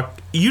real talk.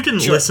 You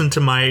didn't listen to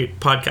my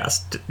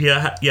podcast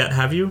yet,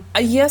 have you?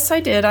 Yes, I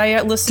did.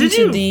 I listened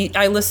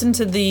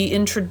to the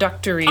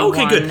introductory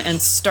one good.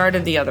 And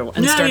started the other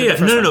one. Yeah.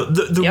 No.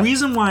 The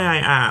reason why I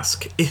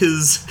ask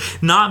is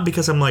not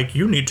because I'm like,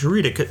 you need to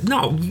read it.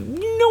 No,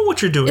 you know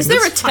what you're doing. Is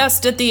there a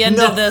test at the end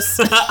of this?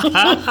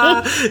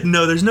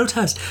 No, there's no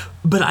test.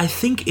 But I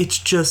think it's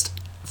just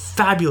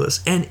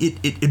fabulous, and it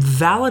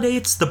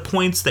validates the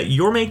points that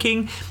you're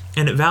making,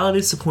 and it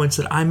validates the points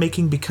that I'm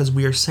making, because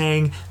we are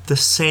saying the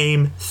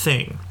same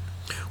thing.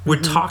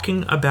 We're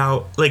talking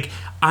about, like,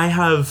 I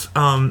have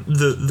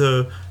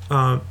the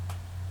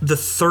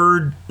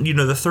third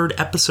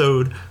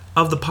episode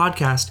of the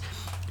podcast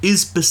is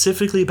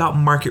specifically about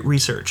market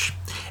research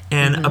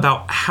and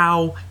about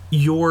how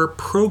your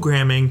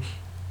programming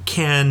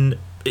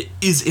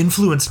is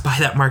influenced by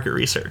that market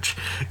research,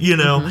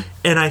 and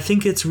I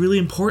think it's really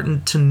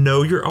important to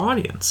know your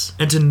audience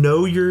and to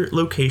know your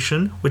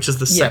location, which is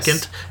the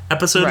second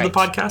episode of the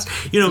podcast,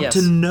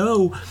 to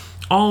know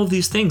all of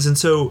these things. And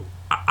so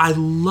I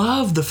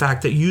love the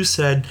fact that you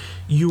said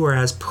you are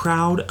as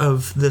proud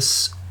of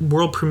this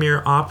world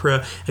premiere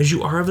opera as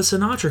you are of a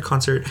Sinatra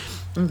concert.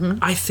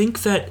 I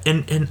think that,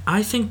 and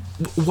I think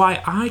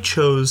why I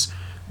chose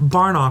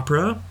Barn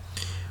Opera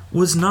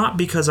was not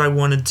because I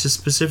wanted to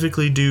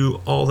specifically do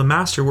all the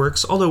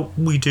masterworks, although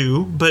we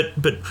do, but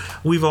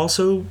we've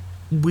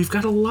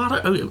got a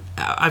lot of,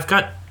 I've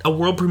got a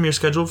world premiere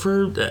scheduled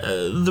for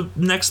the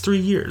next 3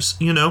 years,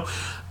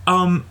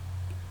 and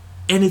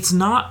it's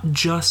not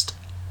just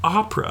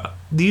opera.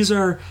 These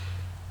are,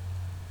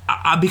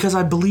 because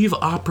I believe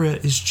opera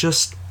is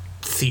just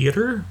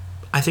theater.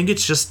 I think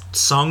it's just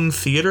sung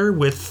theater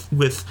with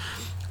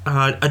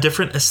a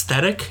different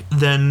aesthetic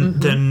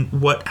than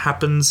what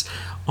happens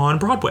on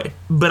Broadway,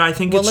 but I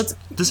think it's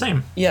the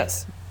same.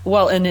 Yes.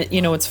 Well, and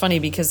it's funny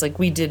because, like,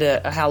 we did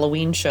a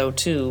Halloween show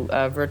too,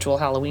 a virtual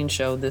Halloween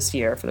show this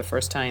year for the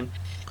first time,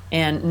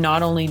 and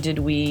not only did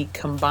we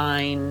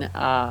combine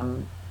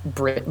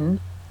Britain,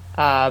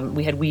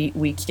 we had We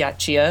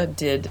Chiacchia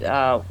did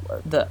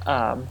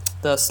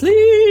the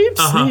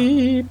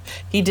sleep.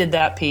 He did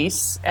that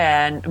piece,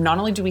 and not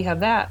only do we have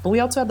that, but we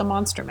also had the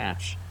Monster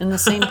Mash in the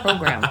same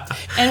program,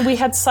 and we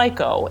had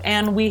Psycho,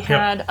 and we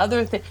had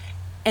other things.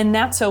 And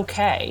that's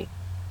okay,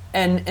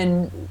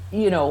 and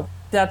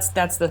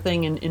that's the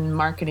thing in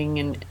marketing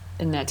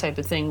and that type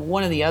of thing.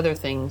 One of the other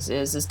things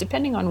is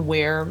depending on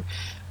where,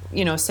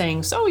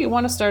 saying, so you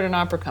want to start an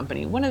opera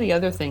company. One of the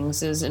other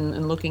things is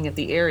in looking at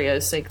the area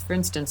is, like, for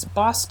instance,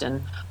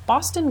 Boston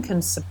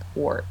can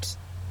support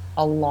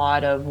a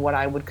lot of what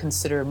I would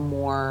consider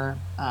more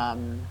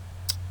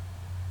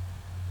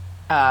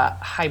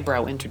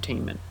highbrow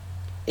entertainment.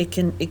 It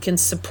can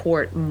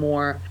support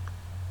more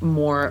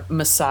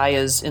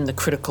messiahs in the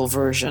critical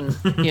version,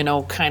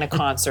 kind of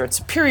concerts,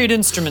 period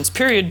instruments,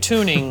 period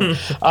tuning.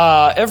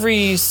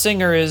 Every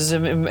singer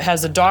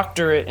has a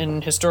doctorate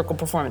in historical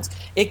performance.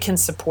 It can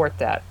support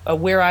that.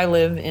 Where I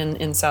live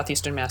in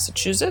southeastern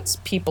Massachusetts,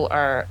 people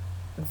are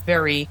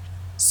very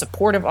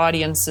supportive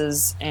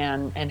audiences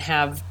and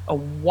have a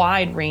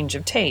wide range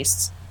of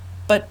tastes.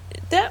 But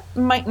that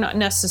might not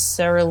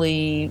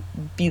necessarily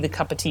be the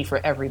cup of tea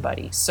for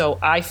everybody. So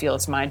I feel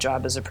it's my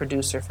job as a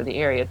producer for the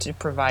area to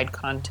provide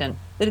content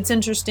that it's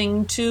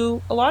interesting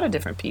to a lot of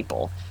different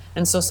people.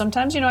 And so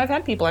sometimes, I've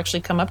had people actually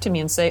come up to me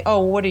and say,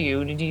 oh, what are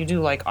you? Do you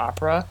do like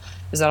opera?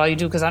 Is that all you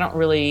do? Because I don't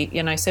really,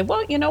 and I say,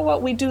 well, you know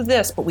what? We do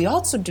this, but we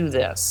also do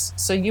this.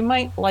 So you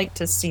might like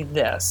to see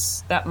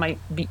this. That might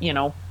be,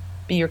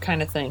 be your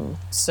kind of thing.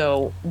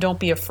 So don't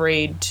be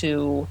afraid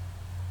to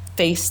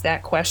face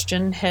that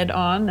question head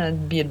on.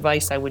 And the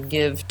advice I would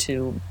give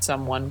to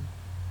someone.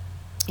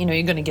 You're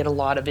going to get a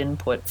lot of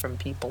input from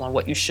people on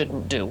what you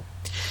shouldn't do.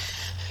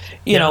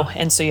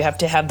 And so you have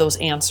to have those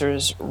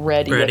answers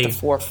ready at the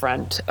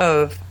forefront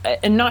of,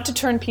 and not to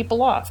turn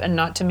people off and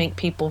not to make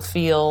people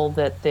feel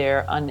that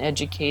they're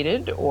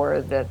uneducated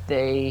or that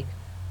they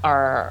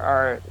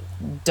are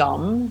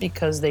dumb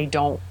because they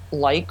don't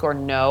like or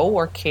know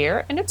or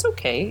care. And it's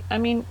okay. I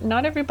mean,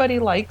 not everybody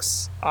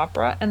likes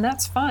opera, and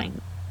that's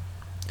fine.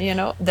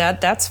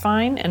 That's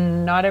fine,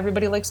 and not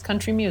everybody likes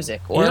country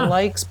music or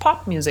likes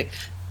pop music.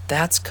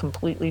 That's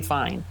completely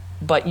fine.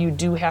 But you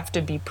do have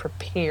to be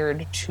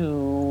prepared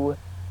to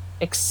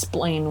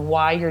explain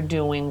why you're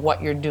doing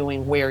what you're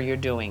doing, where you're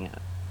doing it,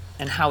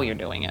 and how you're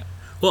doing it.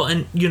 Well,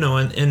 and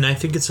and I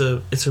think it's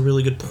a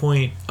really good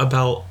point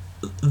about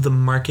the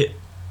market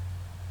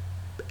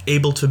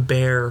able to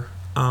bear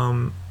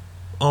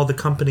all the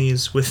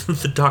companies with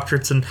the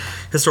doctorates in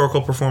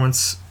historical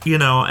performance,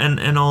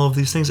 and all of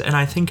these things. And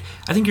I think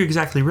you're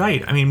exactly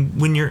right. I mean,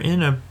 when you're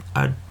in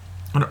an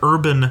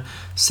urban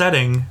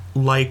setting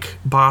like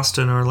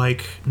Boston or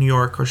like New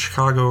York or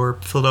Chicago or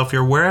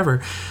Philadelphia or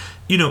wherever,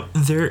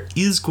 there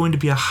is going to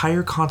be a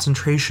higher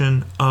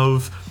concentration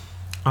of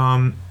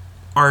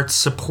art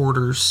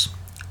supporters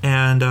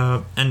and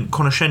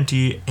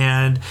conoscenti,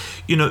 and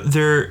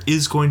there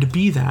is going to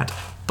be that.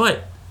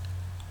 But,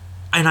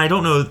 and I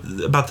don't know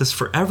about this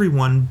for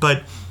everyone,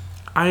 but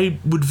I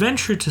would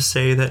venture to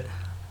say that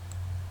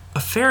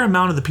a fair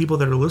amount of the people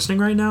that are listening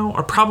right now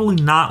are probably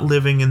not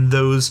living in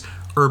those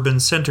urban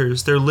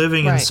centers. They're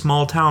living in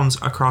small towns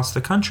across the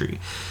country.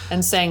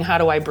 And saying, how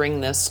do I bring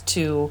this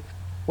to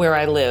where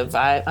I live?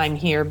 I'm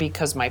here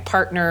because my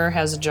partner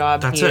has a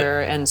job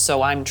here, and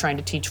so I'm trying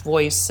to teach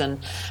voice, and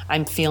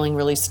I'm feeling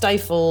really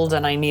stifled,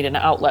 and I need an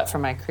outlet for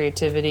my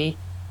creativity.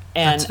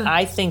 And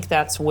I think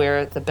that's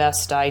where the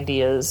best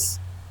ideas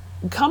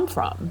come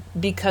from,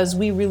 because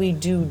we really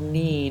do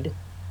need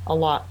a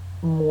lot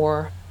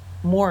more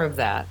of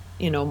that,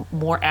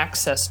 more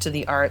access to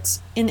the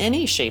arts in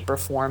any shape or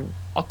form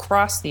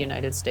across the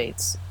United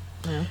States.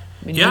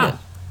 We need it.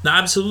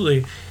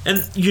 Absolutely.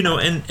 And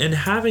and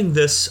having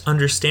this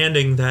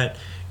understanding that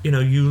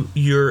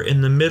you're in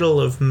the middle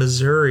of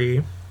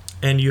Missouri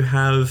and you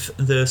have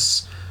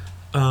this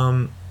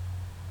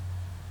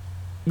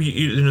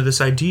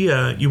this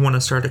idea, you want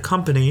to start a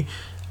company,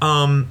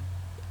 and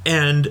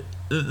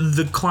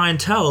your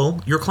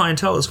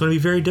clientele is going to be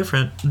very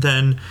different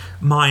than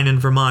mine in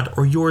Vermont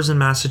or yours in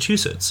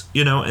Massachusetts,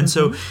 and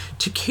so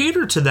to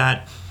cater to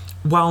that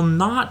while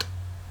not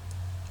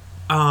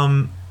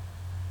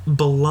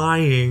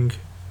belying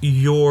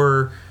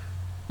your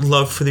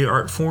love for the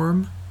art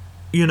form,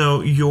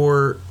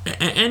 your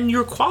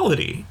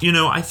quality,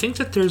 I think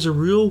that there's a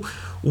real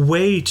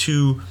way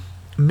to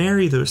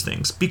marry those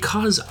things,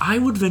 because I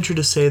would venture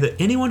to say that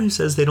anyone who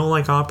says they don't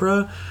like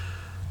opera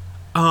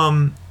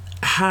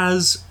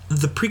has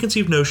the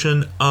preconceived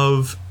notion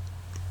of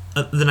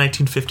the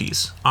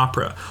 1950s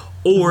opera,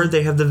 or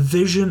they have the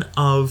vision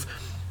of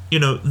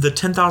the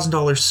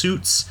 $10,000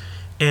 suits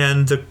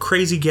and the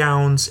crazy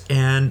gowns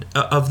and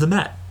of the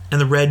Met and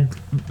the red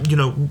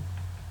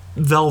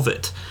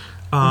velvet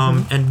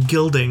and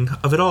gilding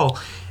of it all,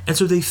 and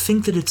so they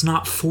think that it's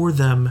not for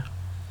them.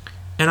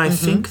 And I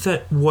think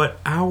that what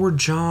our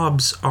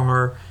jobs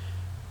are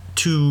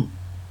to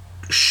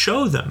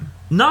show them,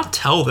 not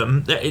tell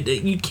them.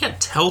 You can't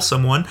tell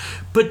someone,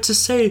 but to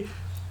say,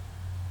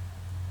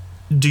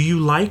 do you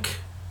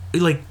like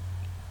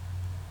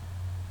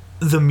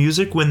the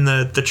music when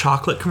the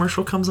chocolate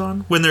commercial comes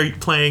on, when they're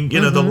playing,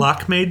 the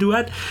Lakme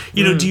duet?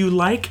 Do you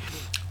like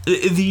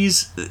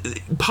these?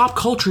 Pop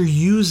culture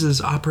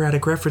uses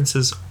operatic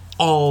references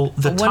all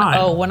the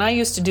time. When I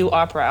used to do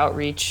opera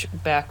outreach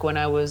back when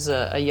I was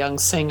a young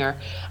singer,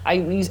 I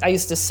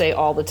used to say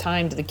all the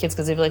time to the kids,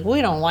 because they'd be like,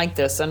 "We don't like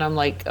this," and I'm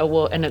like, "Oh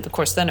well." And of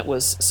course, then it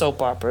was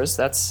soap operas.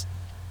 That's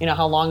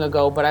how long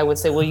ago. But I would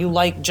say, "Well, you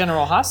like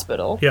General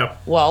Hospital?" Yeah.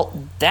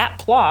 Well, that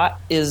plot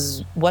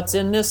is what's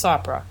in this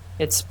opera.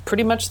 It's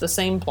pretty much the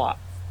same plot.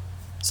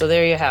 So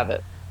there you have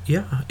it.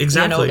 Yeah,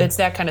 exactly. It's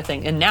that kind of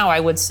thing. And now I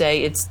would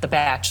say it's The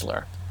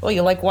Bachelor. Well,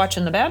 you like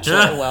watching The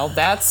Bachelor. Well,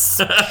 that's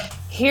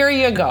here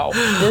you go.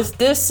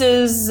 This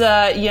is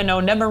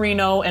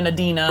Nemorino and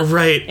Adina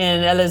Right.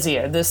 in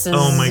Elysir. This is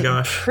Oh my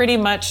gosh. pretty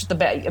much the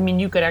best. I mean,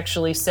 you could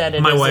actually set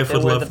it. My as wife if it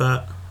would were love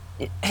that.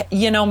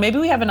 Maybe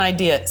we have an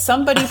idea.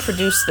 Somebody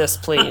produce this,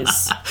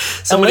 please.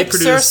 Somebody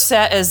Elixir produce.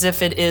 set as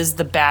if it is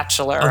The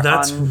Bachelor. Oh,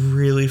 that's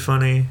really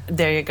funny.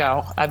 There you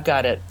go. I've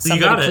got it.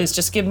 Somebody got it. please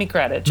just give me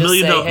credit. Just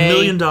 $1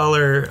 million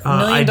 $1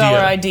 million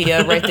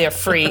idea right there,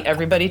 free.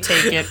 Everybody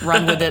take it,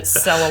 run with it,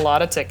 sell a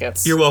lot of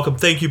tickets. You're welcome.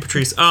 Thank you,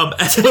 Patrice, for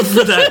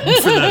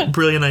that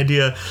brilliant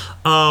idea.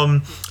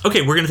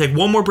 Okay, we're going to take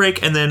one more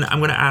break, and then I'm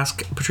going to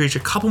ask Patrice a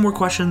couple more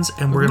questions,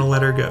 and we're going to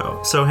let her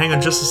go. So hang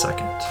on just a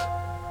second.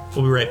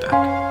 We'll be right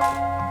back.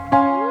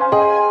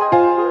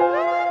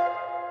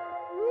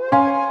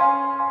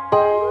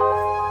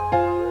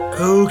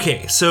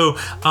 Okay, so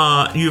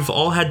you've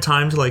all had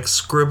time to like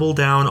scribble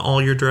down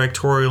all your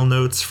directorial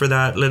notes for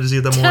that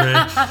L'Elysir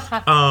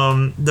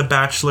d'Amore, the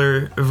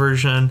Bachelor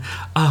version,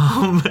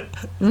 and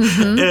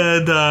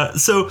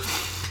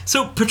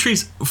so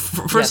Patrice,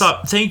 first Yes.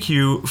 off, thank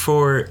you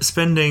for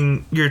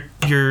spending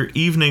your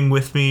evening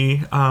with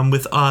me,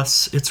 with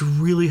us. It's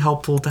really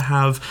helpful to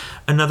have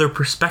another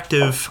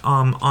perspective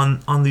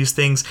on these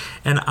things,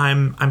 and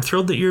I'm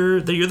thrilled that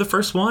you're the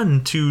first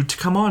one to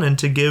come on and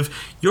to give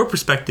your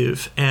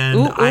perspective.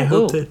 And I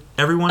hope that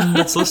everyone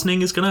that's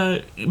listening is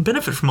gonna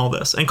benefit from all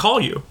this and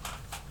call you.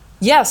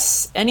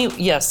 Yes,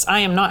 I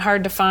am not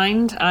hard to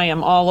find. I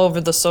am all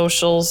over the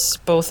socials,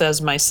 both as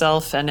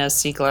myself and as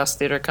Sea Glass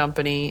Theater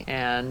Company,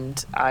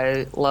 and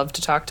I love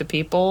to talk to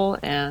people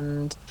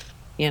and,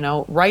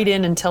 write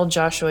in and tell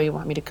Joshua you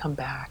want me to come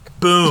back.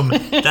 Boom.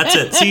 That's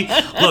it. See,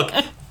 look,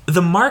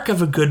 the mark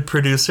of a good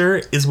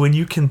producer is when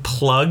you can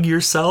plug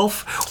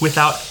yourself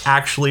without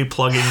actually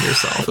plugging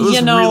yourself. It was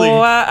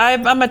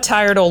I'm a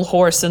tired old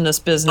horse in this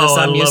business. Oh,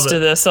 I I'm love used it. to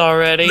this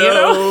already.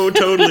 No,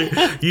 totally.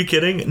 You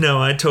kidding? No,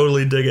 I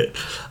totally dig it.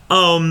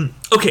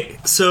 Okay,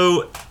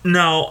 so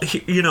now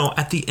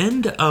at the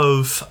end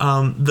of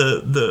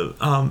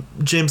the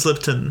James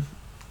Lipton,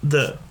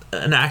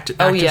 an actor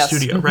yes.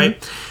 studio, Mm-hmm.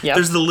 right? Yep.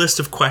 There's the list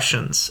of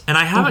questions, and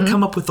I haven't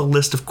come up with a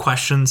list of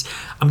questions.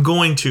 I'm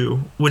going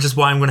to, which is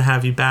why I'm going to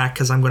have you back,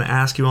 because I'm going to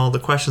ask you all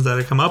the questions that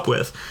I come up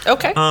with.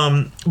 Okay.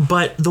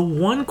 But the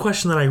one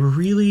question that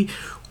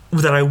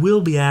I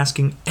will be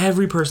asking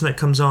every person that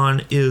comes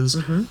on is,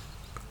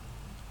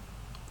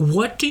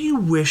 what do you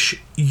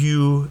wish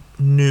you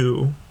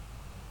knew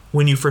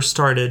when you first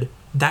started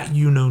that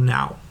you know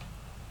now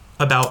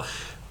about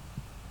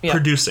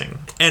producing?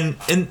 And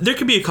there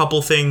could be a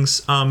couple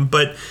things,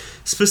 but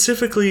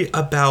specifically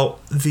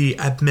about the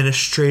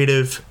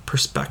administrative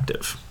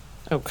perspective.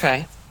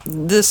 Okay.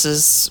 This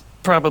is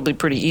probably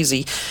pretty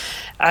easy.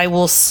 I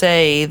will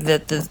say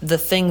that the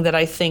thing that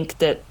I think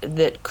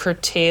that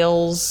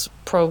curtails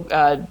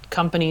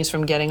companies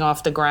from getting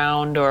off the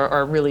ground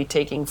or really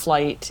taking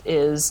flight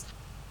is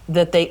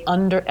that they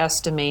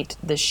underestimate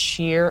the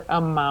sheer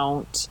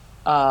amount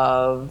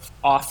of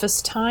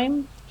office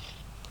time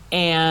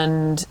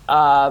and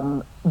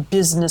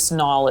business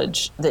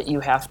knowledge that you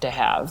have to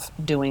have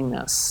doing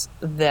this.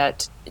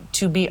 That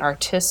to be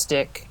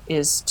artistic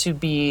is to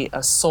be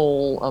a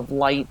soul of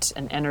light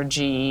and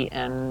energy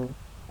and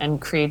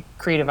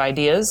creative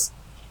ideas,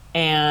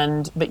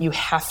 but you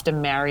have to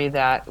marry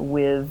that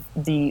with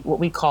what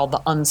we call the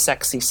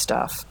unsexy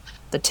stuff,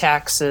 the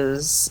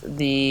taxes,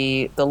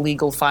 the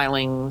legal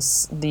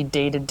filings, the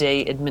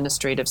day-to-day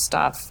administrative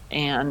stuff,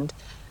 and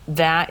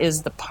that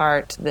is the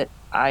part that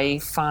I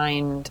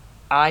find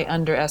I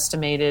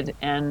underestimated,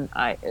 and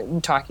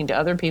I'm talking to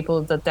other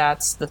people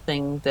that's the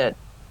thing that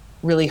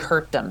really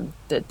hurt them.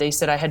 That they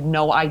said, I had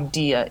no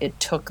idea it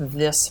took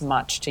this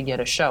much to get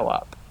a show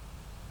up.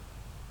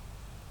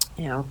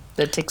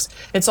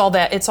 It's all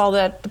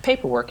that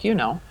paperwork,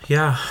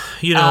 Yeah,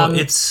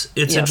 it's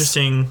yes.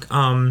 interesting.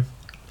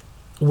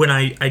 When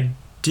I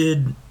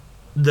did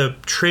the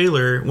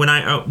trailer, when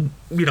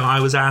I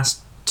was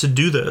asked to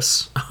do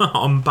this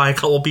by a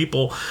couple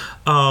people,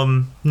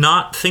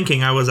 not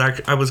thinking I was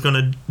going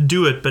to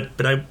do it,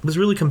 but I was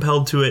really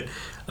compelled to it,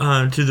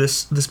 to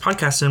this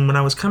podcast. And when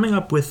I was coming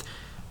up with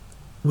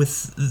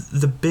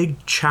the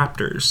big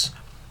chapters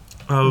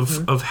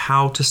of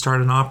how to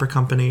start an opera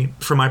company,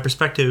 from my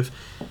perspective,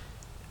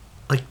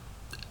 like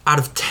out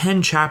of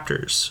 10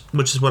 chapters,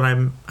 which is what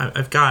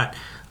I've got,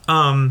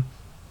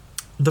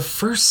 the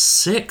first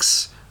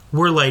 6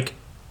 were like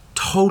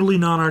totally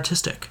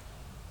non-artistic.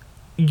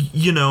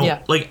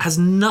 Like has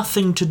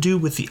nothing to do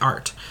with the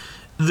art.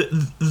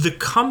 The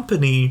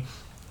company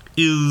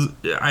is,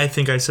 I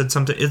think I said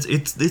something,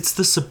 it's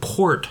the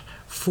support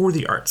for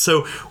the art.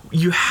 So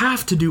you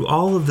have to do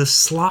all of this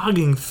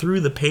slogging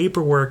through the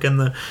paperwork and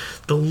the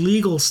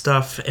legal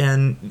stuff,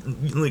 and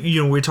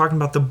we're talking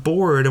about the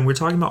board, and we're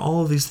talking about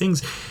all of these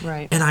things.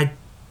 Right. And I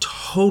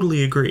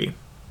totally agree.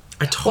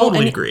 I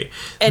totally agree.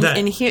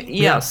 And here,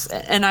 yes,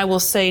 and I will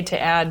say, to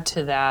add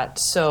to that,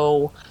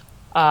 so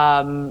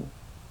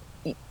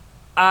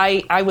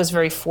I was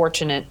very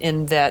fortunate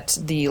in that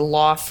the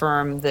law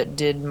firm that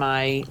did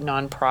my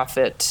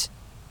nonprofit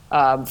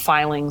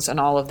filings and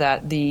all of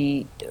that,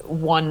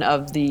 one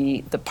of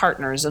the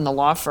partners in the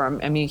law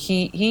firm, I mean,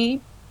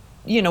 he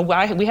we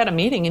had a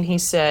meeting and he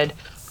said,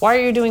 why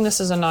are you doing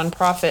this as a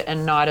nonprofit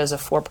and not as a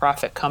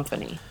for-profit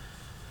company?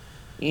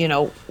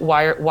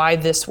 Why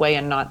this way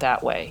and not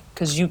that way?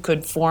 Because you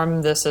could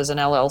form this as an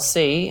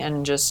LLC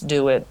and just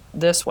do it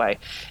this way.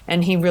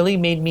 And he really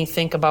made me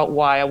think about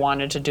why I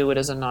wanted to do it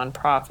as a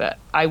nonprofit.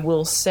 I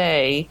will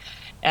say,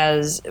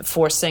 as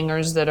for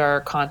singers that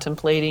are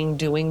contemplating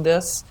doing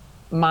this,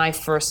 my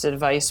first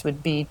advice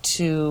would be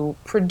to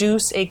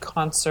produce a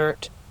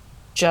concert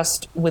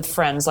just with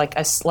friends,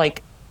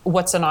 like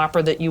what's an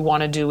opera that you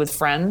want to do with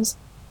friends,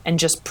 and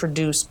just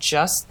produce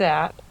just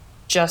that,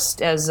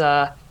 just as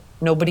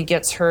nobody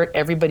gets hurt,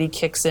 everybody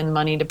kicks in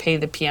money to pay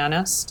the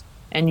pianist,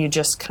 and you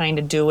just kind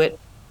of do it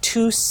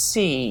to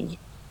see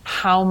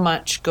how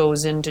much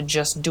goes into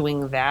just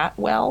doing that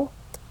well.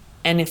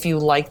 And if you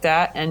like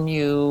that and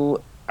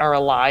you are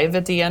alive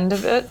at the end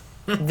of it,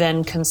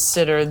 then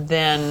consider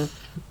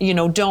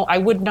I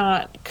would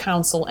not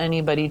counsel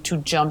anybody to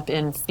jump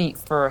in feet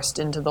first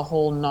into the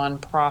whole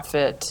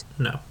nonprofit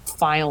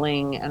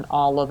filing and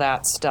all of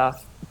that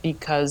stuff,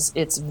 because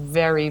it's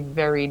very,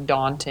 very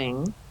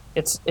daunting.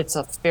 It's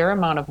a fair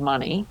amount of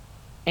money,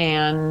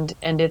 and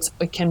it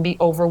can be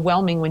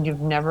overwhelming when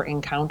you've never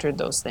encountered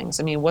those things.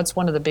 I mean, what's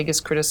one of the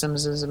biggest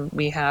criticisms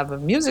we have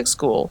of music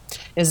school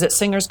is that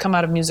singers come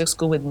out of music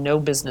school with no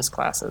business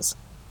classes.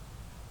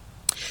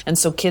 And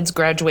so kids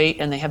graduate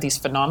and they have these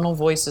phenomenal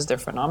voices, they're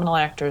phenomenal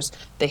actors,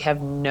 they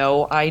have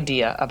no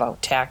idea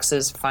about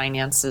taxes,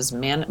 finances,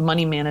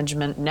 money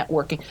management,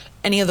 networking,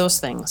 any of those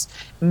things.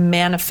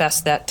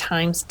 Manifest that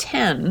times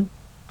 10,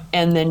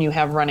 and then you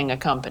have running a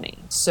company.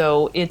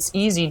 So it's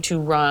easy to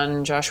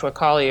run Joshua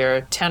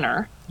Collier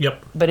tenor,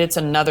 Yep. but it's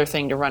another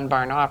thing to run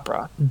Barn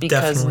Opera,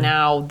 because Definitely.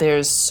 now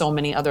there's so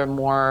many other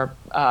more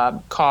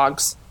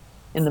cogs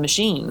in the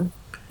machine.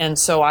 And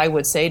so I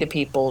would say to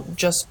people,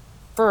 just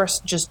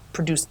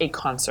produce a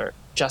concert,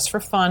 just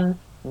for fun,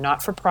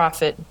 not for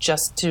profit,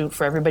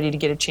 for everybody to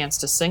get a chance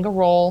to sing a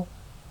role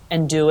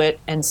and do it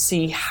and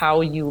see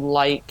how you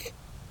like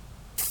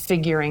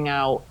figuring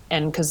out.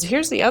 And because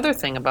here's the other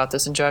thing about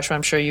this, and Joshua,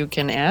 I'm sure you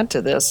can add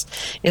to this,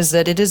 is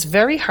that it is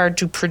very hard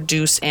to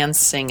produce and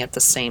sing at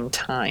the same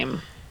time.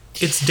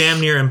 It's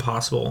damn near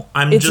impossible.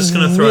 It's just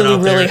going to throw it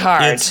out there. Really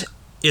hard.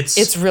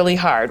 It's really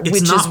hard, it's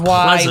which not is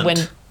why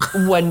pleasant.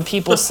 when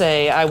people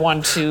say I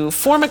want to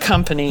form a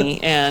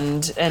company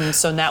and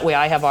so in that way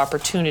I have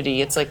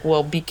opportunity, it's like,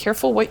 well, be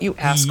careful what you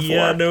ask for.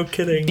 Yeah, no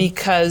kidding.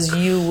 Because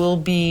you will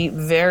be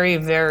very,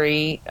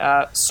 very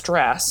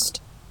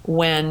stressed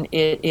when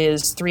it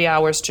is 3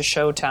 hours to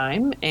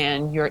showtime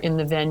and you're in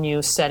the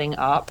venue setting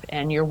up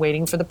and you're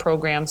waiting for the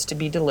programs to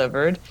be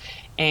delivered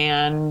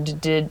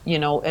and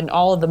and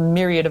all of the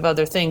myriad of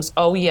other things.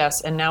 Oh yes,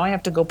 and now I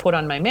have to go put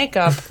on my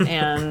makeup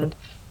and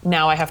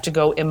now I have to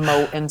go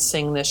emote and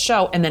sing this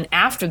show. And then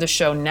after the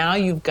show, now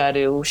you've got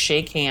to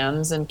shake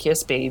hands and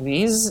kiss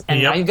babies,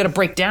 and now you've got to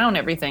break down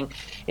everything.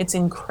 It's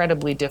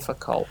incredibly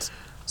difficult.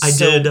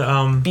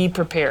 Be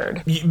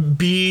prepared.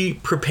 Be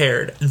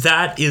prepared.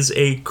 That is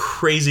a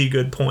crazy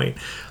good point.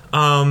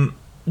 Barn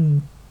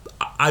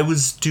Opera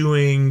was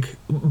doing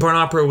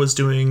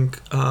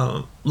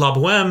La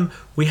Boheme.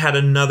 We had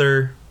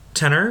another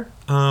tenor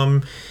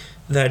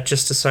that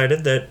just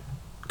decided that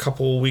a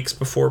couple weeks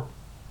before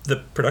the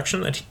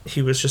production that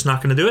he was just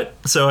not going to do it.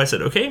 So I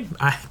said, okay,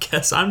 I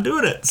guess I'm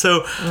doing it.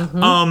 So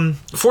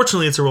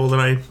fortunately, it's a role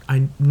that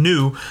I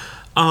knew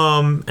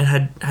and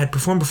had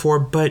performed before.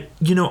 But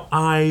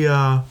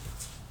I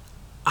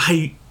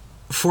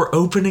for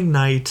opening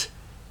night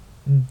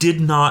did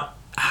not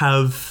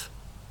have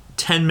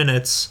 10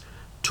 minutes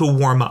to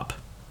warm up.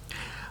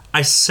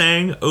 I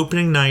sang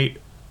opening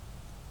night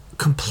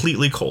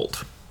completely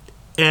cold,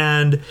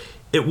 and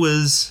I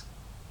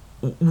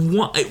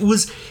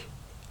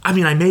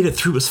made it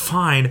through, it was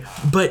fine,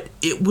 but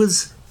it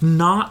was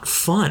not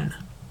fun,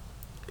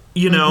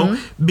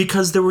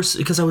 because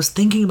I was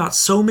thinking about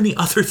so many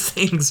other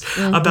things,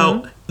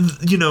 about,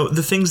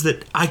 the things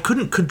that I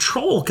couldn't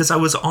control because I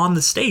was on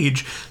the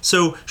stage.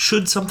 So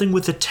should something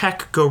with the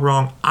tech go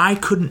wrong, I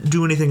couldn't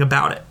do anything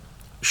about it.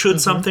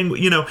 Should something,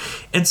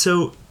 and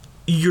so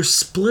you're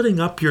splitting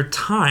up your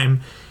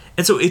time.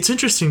 And so it's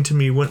interesting to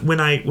me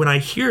when I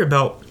hear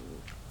about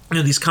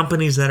these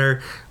companies that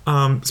are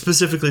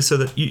specifically so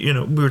that we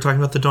were talking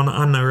about the Donna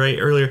Anna right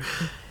earlier.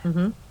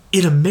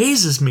 It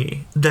amazes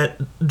me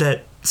that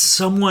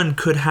someone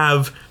could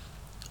have,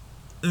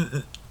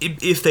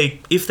 if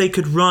they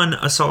could run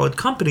a solid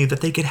company,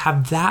 that they could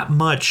have that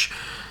much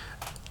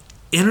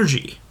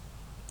energy,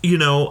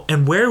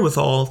 and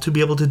wherewithal to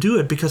be able to do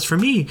it. Because for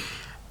me,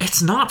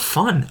 it's not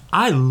fun.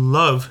 I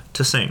love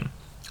to sing.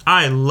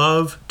 I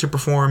love to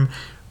perform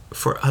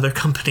for other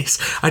companies.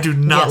 I do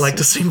not like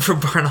to sing for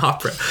Barn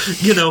Opera,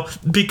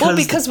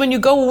 because when you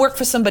go work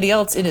for somebody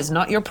else, it is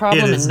not your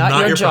problem and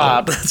not your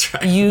job. That's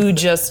right.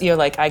 You're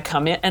like, I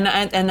come in,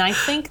 and I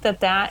think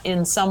that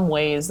in some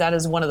ways that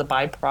is one of the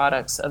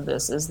byproducts of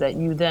this, is that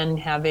you then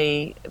have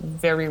a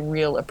very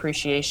real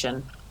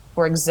appreciation for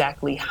for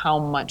exactly how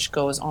much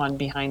goes on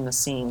behind the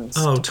scenes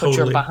Oh, to put your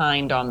totally.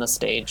 behind on the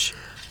stage.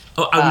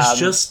 Oh, I was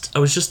just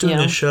doing you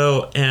know. this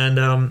show,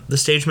 and the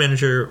stage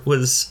manager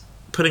was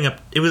putting up.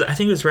 I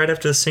think it was right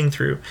after the sing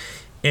through,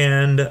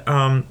 and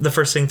the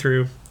first sing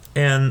through,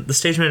 and the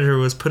stage manager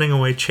was putting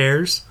away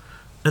chairs.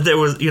 And there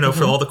was,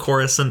 for all the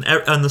chorus and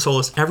the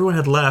soloist, everyone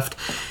had left,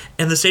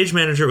 and the stage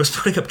manager was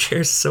putting up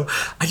chairs. So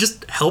I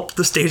just helped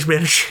the stage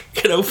manager,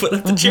 put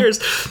up the chairs,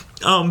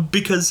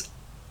 because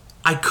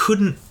I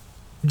couldn't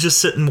just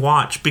sit and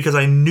watch because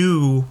I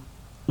knew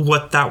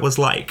what that was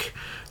like.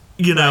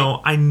 Right.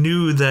 I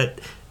knew that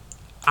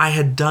I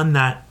had done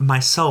that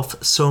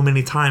myself so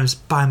many times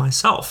by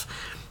myself.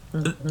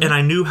 And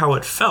I knew how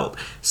it felt.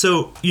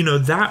 So,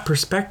 that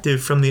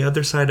perspective from the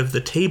other side of the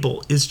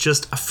table is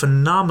just a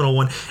phenomenal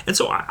one. And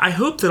so I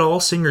hope that all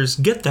singers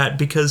get that,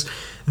 because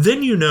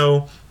then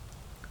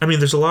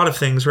there's a lot of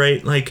things,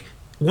 right? Like,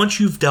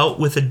 once you've dealt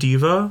with a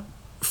diva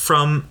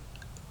from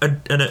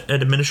an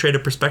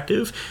administrative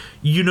perspective,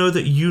 you know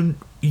that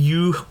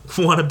you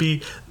want to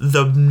be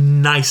the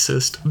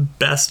nicest,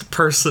 best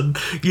person,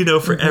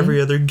 for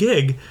every other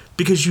gig,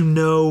 because you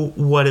know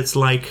what it's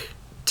like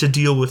to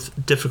deal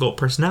with difficult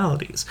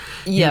personalities.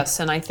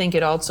 Yes, and I think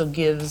it also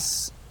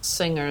gives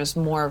singers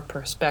more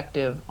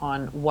perspective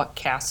on what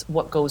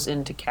goes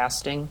into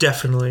casting.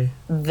 Definitely.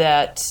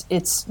 That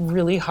it's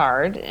really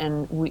hard,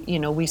 and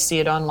we see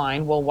it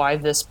online. Well, why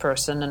this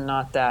person and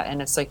not that?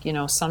 And it's like,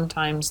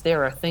 sometimes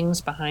there are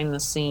things behind the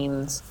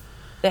scenes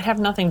that have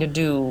nothing to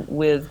do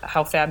with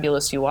how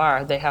fabulous you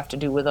are. They have to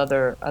do with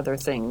other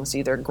things,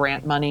 either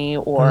grant money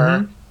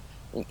or,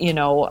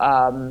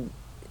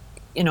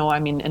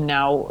 and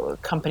now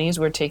companies,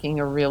 we're taking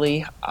a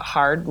really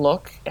hard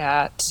look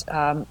at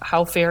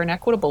how fair and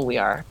equitable we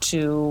are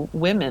to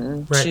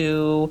women, Right.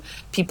 to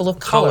people of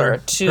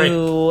color,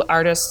 to Right.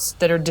 artists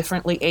that are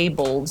differently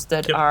abled,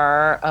 that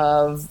are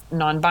of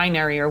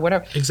non-binary or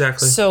whatever.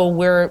 Exactly. So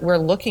we're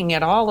looking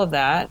at all of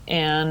that,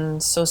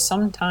 and so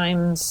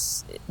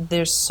sometimes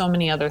there's so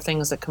many other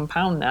things that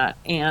compound that.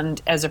 And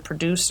as a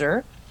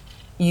producer,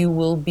 you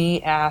will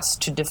be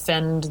asked to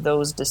defend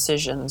those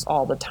decisions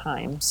all the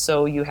time.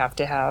 So you have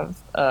to have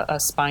a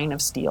spine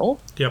of steel.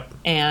 Yep.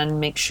 And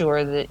make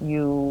sure that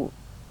you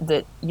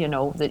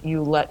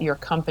let your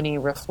company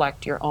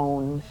reflect your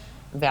own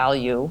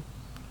value,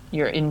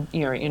 your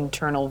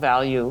internal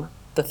value,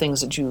 the things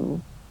that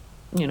you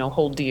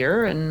hold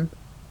dear, and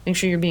make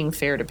sure you're being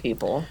fair to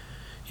people.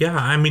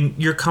 Yeah,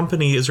 your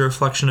company is a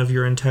reflection of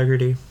your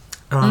integrity.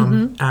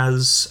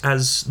 As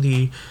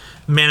the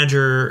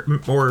manager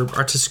or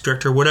artistic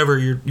director, whatever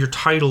your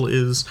title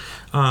is,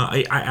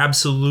 I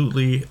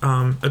absolutely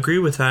agree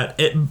with that.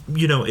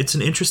 It's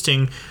an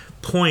interesting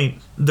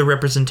point, the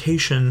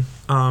representation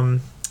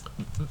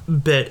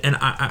bit, and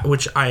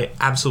which I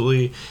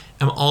absolutely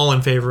am all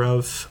in favor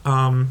of,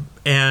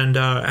 and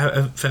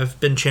have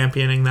been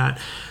championing that.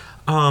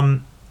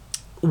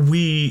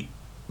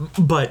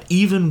 But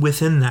even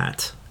within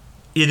that,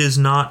 it is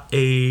not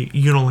a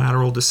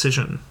unilateral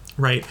decision,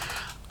 right?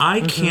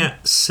 I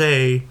can't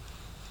say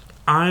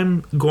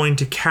I'm going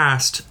to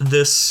cast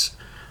this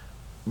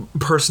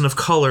person of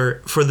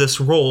color for this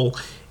role,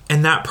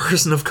 and that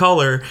person of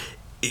color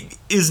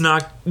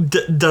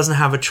doesn't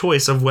have a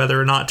choice of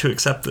whether or not to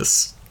accept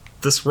this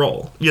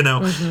role.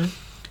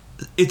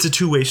 It's a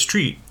two-way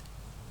street,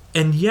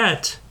 and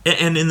yet,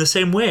 and in the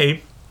same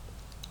way,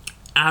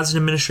 as an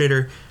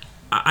administrator,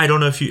 I don't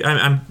know if you.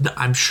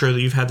 I'm sure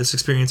that you've had this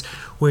experience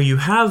where you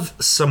have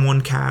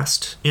someone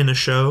cast in a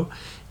show,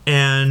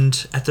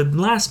 and at the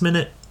last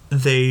minute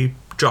they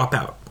drop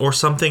out, or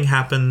something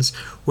happens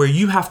where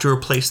you have to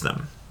replace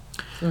them.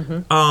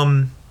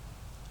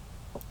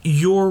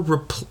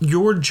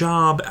 Your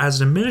job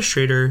as an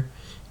administrator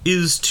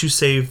is to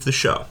save the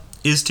show,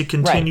 is to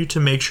continue to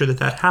make sure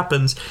that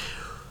happens.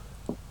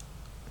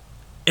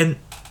 And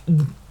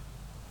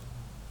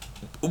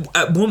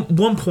at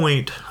one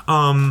point,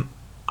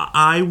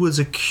 I was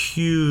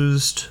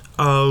accused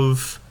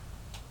of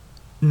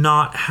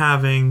not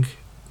having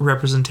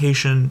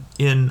representation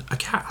in a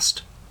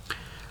cast.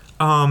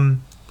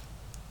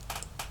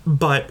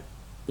 But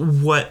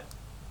what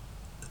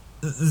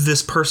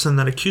this person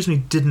that accused me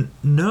didn't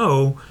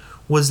know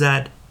was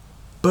that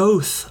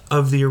both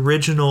of the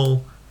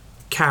original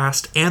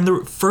cast and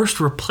the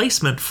first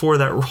replacement for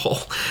that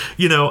role,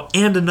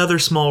 and another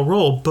small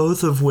role,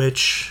 both of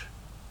which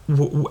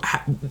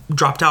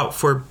dropped out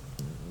for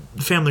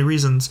family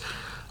reasons,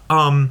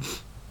 and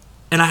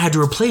I had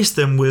to replace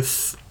them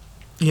with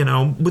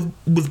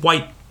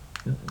white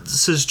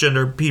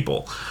cisgender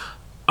people,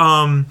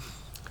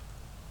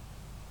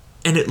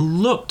 and it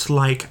looked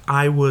like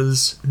I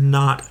was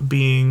not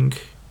being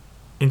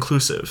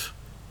inclusive,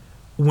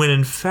 when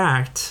in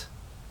fact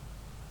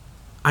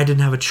I didn't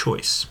have a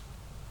choice.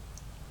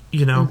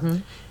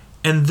 And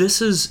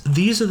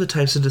these are the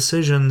types of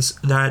decisions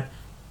that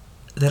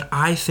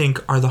I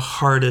think are the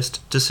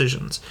hardest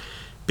decisions.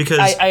 Because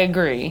I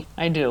agree.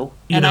 I do.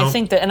 I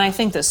think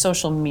that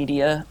social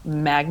media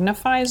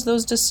magnifies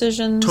those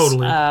decisions.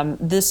 Totally.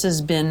 This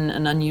has been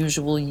an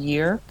unusual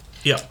year.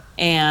 Yep.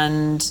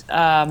 And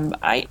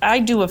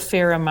I do a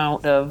fair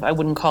amount of, I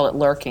wouldn't call it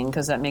lurking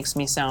because that makes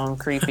me sound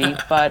creepy,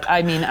 but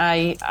I mean,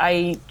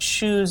 I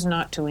choose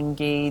not to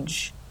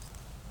engage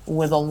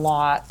with a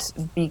lot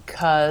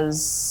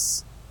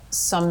because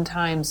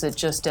sometimes it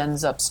just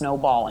ends up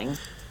snowballing.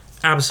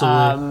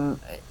 Absolutely.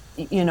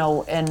 You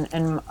know,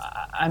 and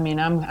I mean,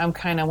 I'm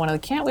kind of one of the,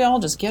 can't we all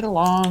just get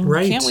along?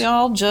 Right. Can't we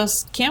all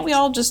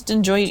just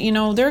enjoy, you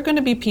know, there are going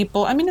to be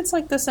people, I mean, it's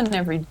like this in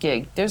every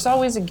gig. There's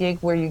always a gig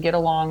where you get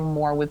along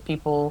more with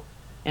people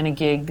in a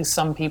gig.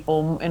 Some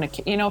people in a,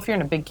 you know, if you're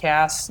in a big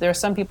cast, there are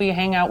some people you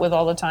hang out with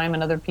all the time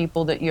and other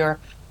people that you're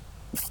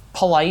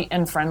polite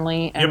and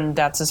friendly, and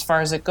that's as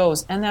far as it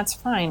goes. And that's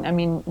fine. I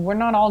mean, we're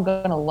not all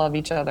going to love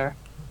each other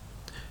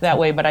that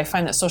way, but I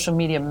find that social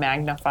media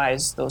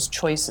magnifies those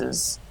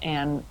choices,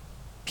 and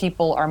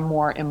people are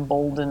more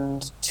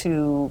emboldened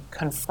to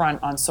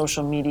confront on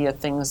social media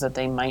things that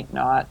they might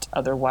not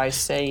otherwise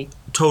say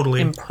Totally.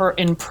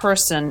 in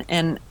person.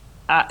 And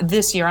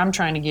this year I'm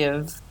trying to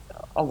give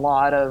a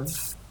lot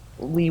of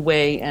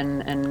leeway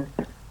and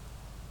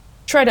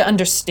try to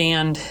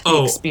understand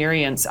the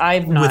experience.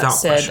 I've not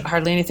said question.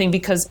 hardly anything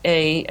because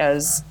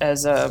as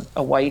a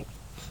white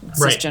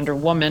cisgender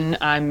woman,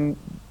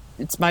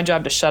 it's my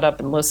job to shut up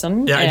and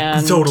listen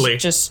and totally.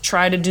 just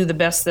try to do the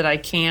best that I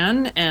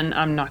can. And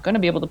I'm not going to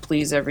be able to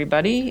please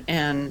everybody.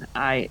 And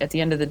at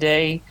the end of the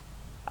day,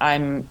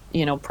 I'm,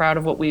 you know, proud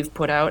of what we've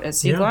put out at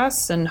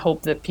Seaglass and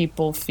hope that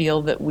people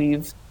feel that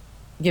we've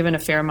given a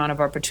fair amount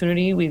of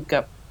opportunity. We've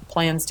got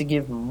plans to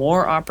give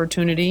more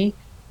opportunity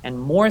and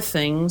more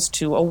things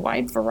to a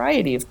wide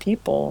variety of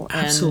people.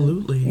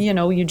 Absolutely. And, you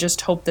know, you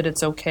just hope that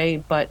it's okay.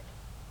 But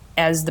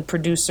as the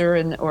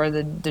producer or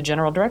the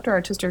general director,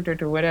 artistic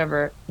director,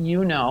 whatever,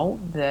 you know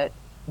that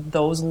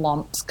those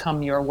lumps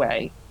come your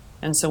way.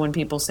 And so when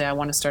people say, I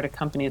want to start a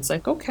company, it's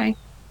like, okay,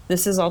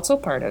 this is also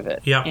part of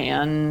it. Yeah.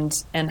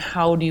 And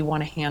how do you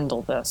want to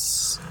handle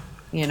this?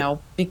 You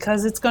know,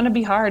 because it's going to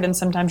be hard, and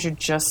sometimes you're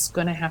just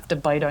going to have to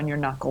bite on your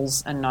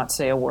knuckles and not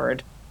say a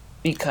word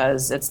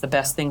because it's the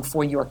best thing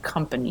for your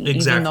company.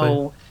 Exactly. Even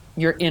though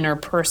your inner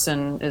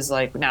person is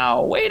like,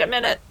 now, wait a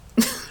minute.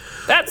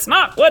 That's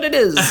not what it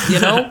is, you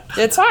know?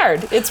 It's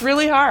hard. It's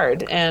really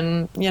hard.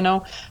 And, you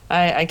know,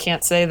 I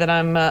can't say that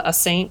I'm a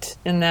saint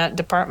in that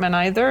department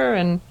either.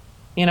 And,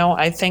 you know,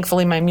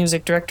 thankfully my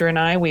music director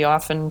and we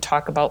often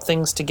talk about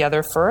things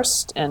together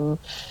first and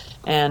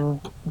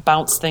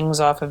bounce things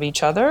off of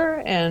each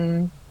other,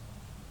 and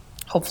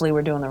hopefully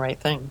we're doing the right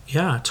thing.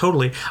 Yeah,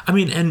 totally. I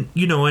mean, and,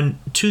 you know, and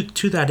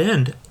to that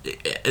end,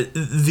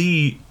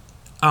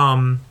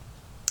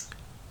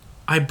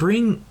 I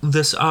bring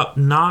this up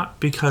not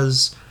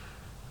because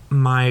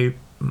my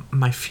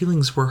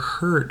feelings were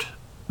hurt,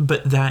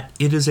 but that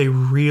it is a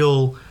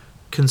real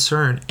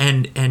concern,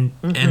 and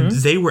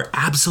they were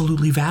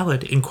absolutely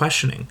valid in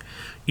questioning,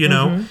 you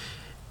know.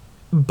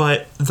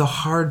 But the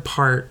hard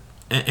part,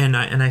 and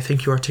I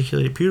think you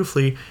articulated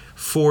beautifully,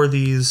 for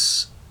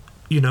these,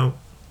 you know,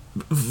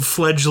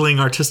 fledgling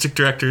artistic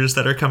directors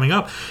that are coming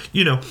up,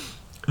 you know,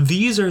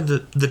 these are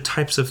the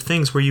types of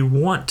things where you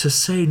want to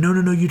say, no,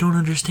 you don't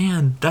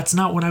understand. That's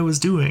not what I was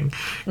doing,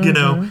 you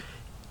know.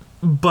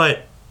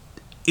 But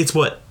it's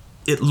what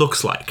it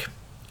looks like,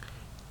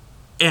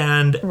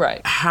 and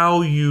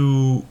how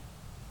you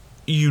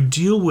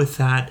deal with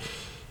that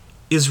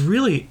is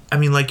really, I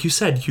mean, like you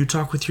said, you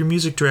talk with your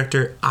music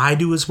director. I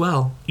do as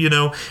well. You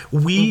know,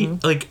 we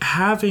like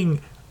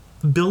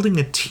building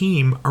a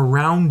team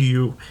around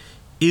you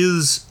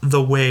is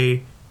the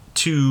way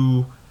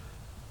to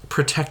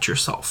protect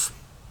yourself.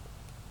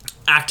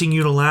 Acting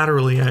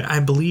unilaterally,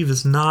 I believe,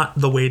 is not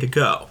the way to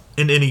go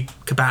in any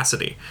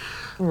capacity.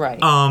 Right.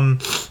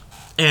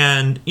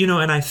 And, you know,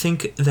 and I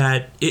think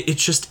that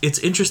it's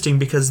interesting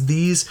because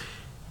these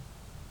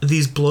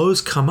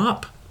blows come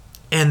up,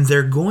 and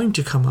they're going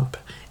to come up.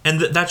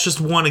 And that's just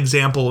one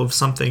example of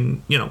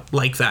something, you know,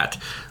 like that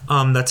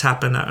that's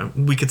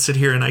happened. We could sit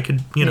here and I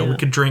could, you know, we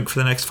could drink for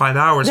the next 5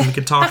 hours and we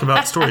could talk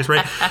about stories,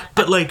 right?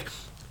 But like,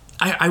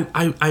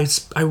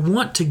 I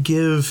want to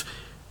give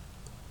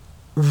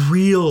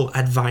real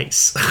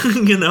advice,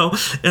 you know,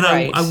 and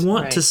I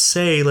want to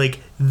say, like,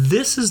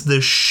 this is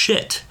the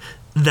shit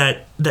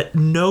that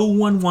no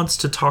one wants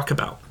to talk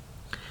about,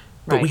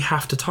 but we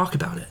have to talk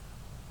about it,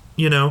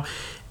 you know.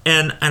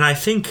 And I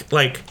think,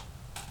 like,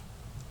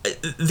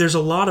 there's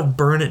a lot of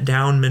burn it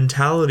down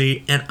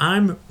mentality, and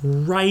I'm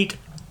right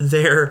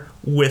there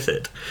with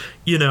it,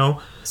 you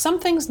know. Some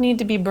things need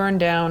to be burned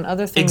down.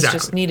 Other things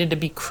just needed to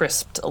be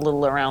crisped a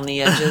little around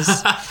the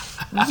edges.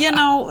 You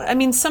know, I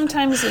mean,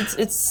 sometimes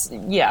it's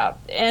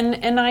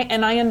and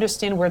I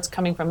understand where it's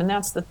coming from, and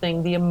that's the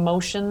thing. The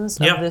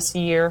emotions of this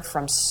year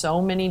from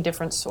so many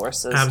different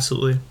sources,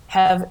 absolutely,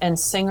 and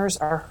singers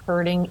are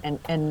hurting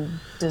and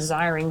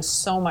desiring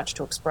so much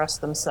to express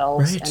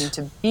themselves and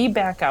to be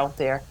back out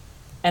there.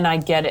 And I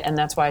get it, and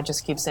that's why I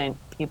just keep saying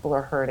people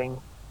are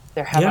hurting.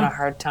 They're having a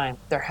hard time.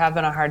 They're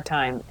having a hard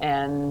time,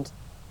 and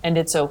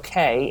it's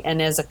okay. And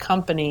as a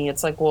company,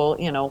 it's like, well,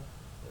 you know,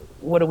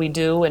 what do we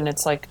do? And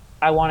it's like,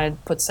 I want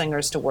to put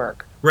singers to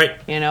work. Right.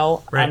 You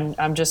know, Right.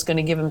 I'm just going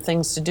to give them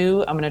things to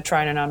do. I'm going to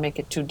try to not make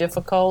it too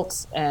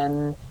difficult,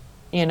 and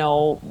you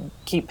know,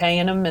 keep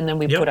paying them. And then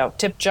we put Yep. out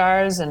tip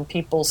jars, and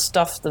people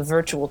stuff the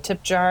virtual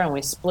tip jar, and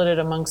we split it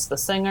amongst the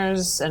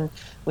singers, and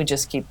we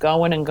just keep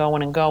going and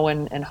going and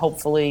going, and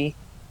hopefully,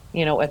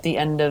 you know, at the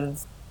end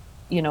of,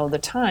 you know, the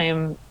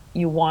time,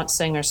 you want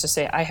singers to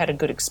say, I had a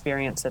good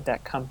experience at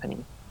that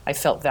company. I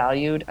felt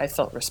valued. I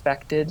felt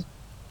respected.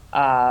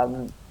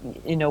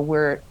 You know,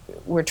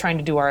 we're trying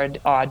to do our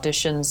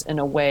auditions in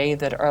a way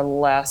that are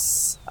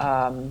less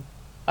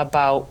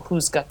about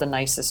who's got the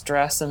nicest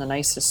dress and the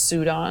nicest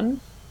suit on,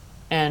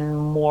 and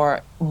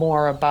more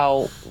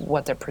about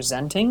what they're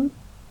presenting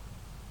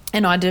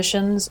in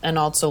auditions, and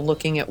also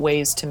looking at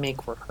ways to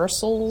make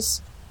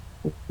rehearsals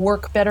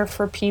work better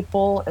for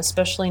people,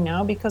 especially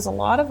now because a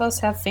lot of us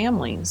have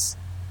families.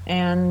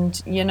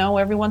 And, you know,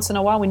 every once in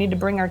a while we need to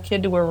bring our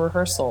kid to a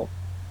rehearsal,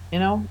 you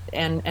know,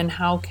 and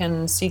how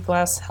can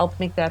C-Glass help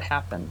make that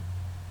happen?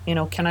 You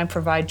know, can I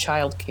provide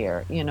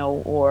childcare, you know,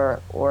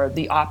 or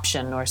the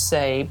option, or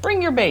say,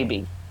 bring your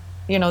baby,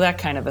 you know, that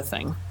kind of a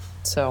thing.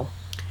 So,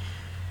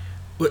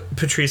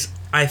 Patrice,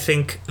 I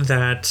think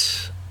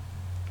that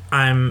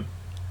I'm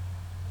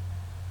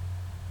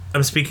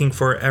speaking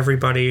for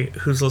everybody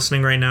who's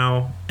listening right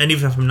now, and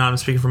even if I'm not, I'm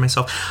speaking for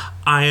myself.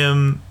 I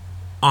am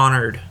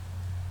honored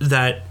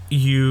that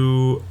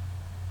you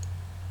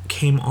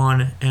came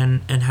on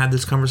and had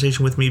this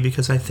conversation with me,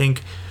 because I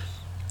think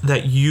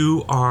that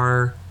you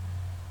are,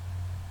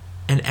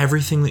 and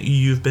everything that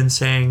you've been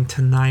saying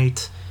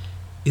tonight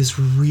is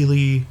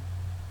really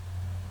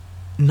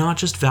not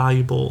just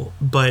valuable,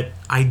 but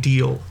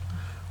ideal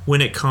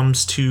when it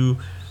comes to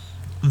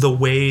the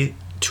way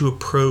to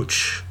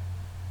approach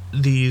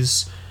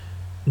these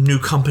new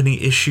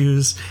company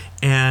issues,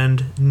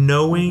 and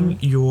knowing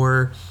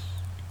your,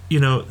 you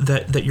know,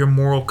 that your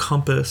moral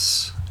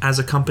compass as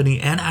a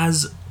company and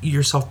as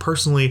yourself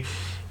personally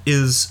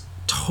is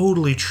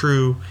totally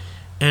true.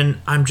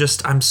 And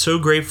I'm so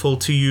grateful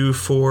to you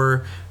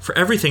for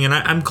everything, and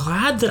I'm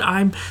glad that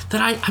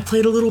I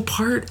played a little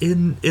part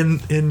in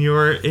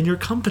your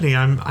company.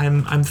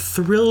 I'm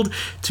thrilled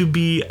to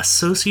be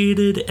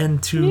associated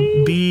and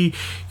to be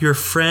your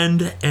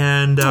friend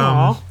and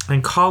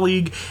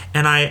colleague.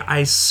 And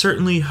I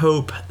certainly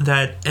hope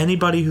that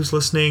anybody who's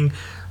listening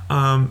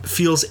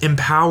feels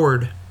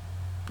empowered,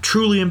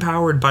 truly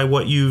empowered by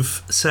what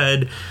you've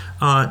said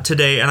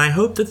today. And I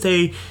hope that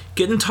they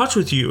get in touch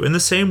with you in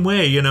the same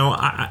way. You know,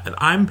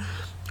 I'm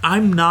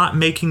not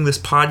making this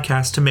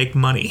podcast to make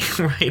money,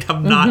 right?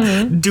 I'm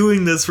not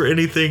doing this for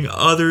anything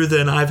other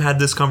than I've had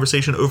this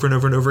conversation over and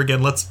over and over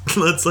again.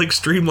 Let's like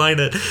streamline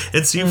it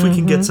and see if we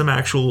can get some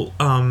actual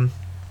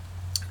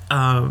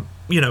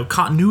you know,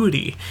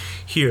 continuity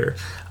here.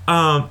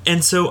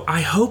 And so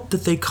I hope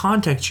that they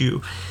contact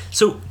you.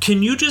 So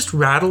can you just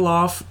rattle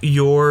off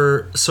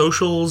your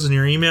socials and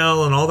your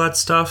email and all that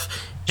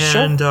stuff?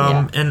 And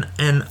Sure,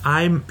 and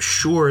I'm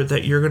sure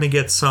that you're going to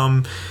get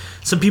some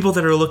people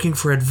that are looking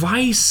for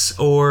advice,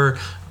 or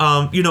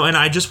you know, and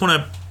I just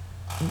want to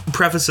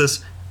preface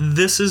this.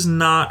 This is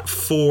not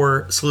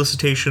for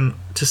solicitation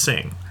to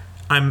sing.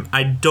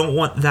 I don't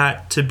want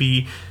that to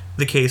be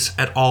the case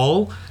at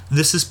all.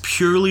 This is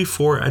purely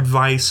for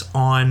advice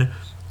on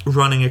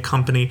running a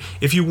company.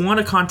 If you want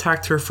to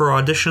contact her for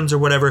auditions or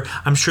whatever,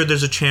 I'm sure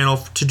there's a channel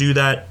to do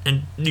that,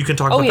 and you can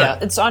talk about that. Oh yeah,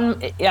 it's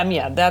on.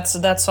 Yeah,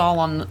 that's all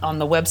on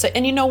the website.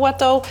 And you know what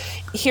though?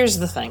 Here's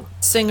the thing: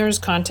 singers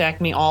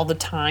contact me all the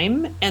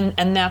time,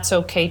 and that's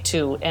okay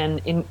too.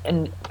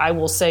 And I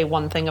will say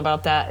one thing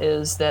about that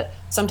is that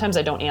sometimes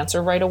I don't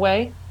answer right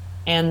away.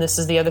 And this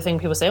is the other thing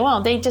people say: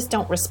 well, they just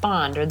don't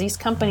respond, or these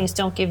companies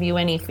don't give you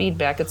any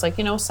feedback. It's like,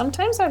 you know,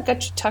 sometimes I've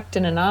got you tucked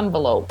in an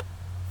envelope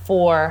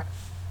for.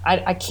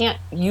 I can't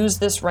use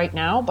this right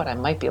now, but I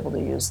might be able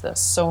to use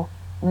this. So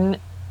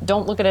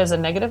don't look at it as a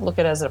negative, look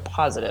at it as a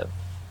positive.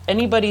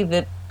 Anybody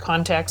that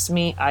contacts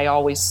me, I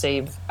always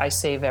save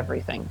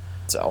everything.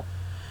 So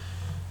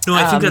no,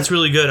 I think that's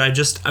really good.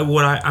 I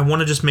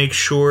want to just make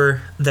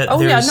sure that I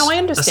there's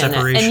understand a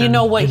separation. that. And you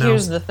know what?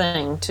 Here's the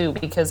thing too,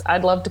 because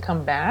I'd love to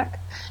come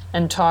back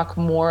and talk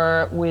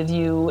more with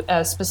you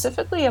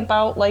specifically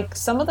about like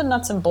some of the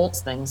nuts and bolts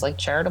things, like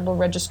charitable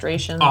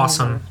registration.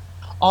 Awesome.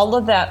 All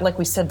of that, like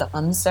we said, the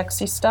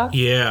unsexy stuff.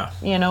 Yeah.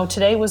 You know,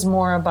 today was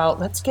more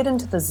about, let's get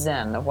into the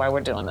zen of why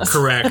we're doing this.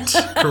 Correct.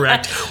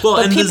 Well,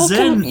 but and the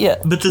zen,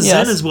 zen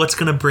yes. is what's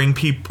going to bring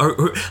people,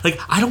 or like,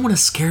 I don't want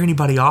to scare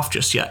anybody off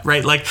just yet,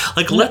 right? Like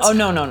let's,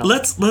 no.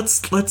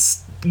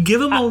 Let's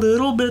give them a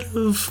little bit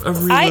of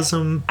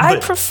realism. I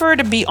prefer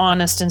to be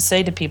honest and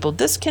say to people,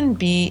 this can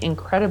be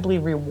incredibly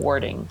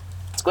rewarding.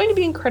 It's going to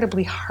be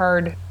incredibly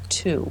hard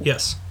too.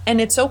 Yes. And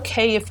it's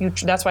okay if you,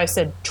 that's why I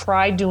said,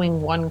 try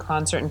doing one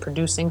concert and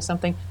producing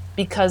something,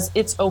 because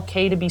it's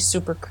okay to be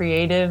super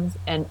creative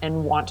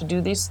and want to do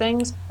these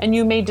things. And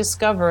you may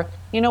discover,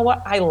 you know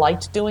what, I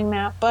liked doing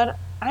that, but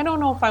I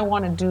don't know if I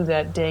want to do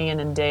that day in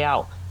and day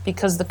out,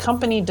 because the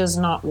company does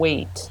not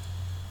wait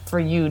for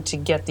you to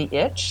get the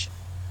itch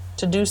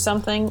to do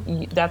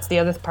something. That's the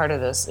other part of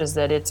this, is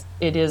that it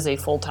is a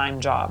full-time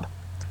job.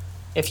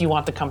 if you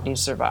want the company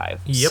to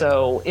survive. Yep.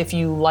 So if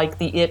you like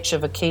the itch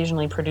of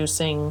occasionally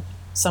producing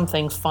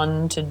something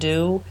fun to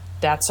do,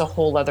 that's a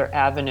whole other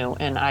avenue,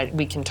 and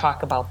we can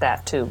talk about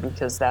that too,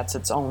 because that's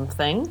its own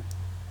thing.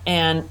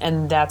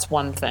 And that's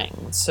one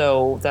thing.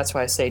 So that's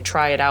why I say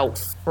try it out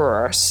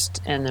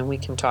first, and then we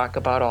can talk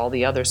about all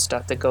the other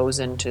stuff that goes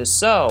into,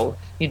 so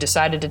you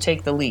decided to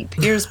take the leap.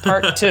 Here's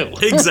part 2.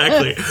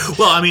 Exactly.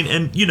 Well, I mean,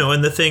 and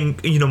the thing,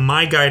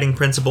 my guiding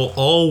principle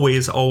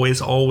always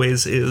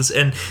is,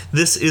 and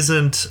this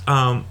isn't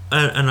an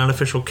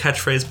unofficial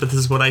catchphrase, but this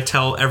is what I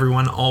tell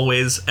everyone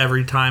always,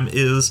 every time,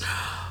 is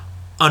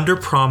under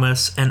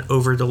promise and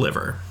over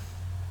deliver.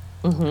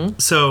 Mm-hmm.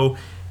 So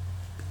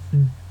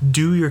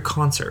do your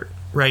concert,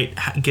 right?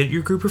 Get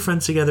your group of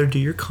friends together, do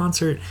your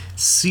concert,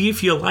 see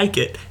if you like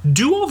it,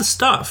 do all the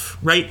stuff,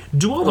 right?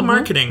 Do all the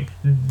marketing,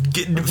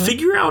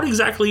 figure out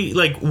exactly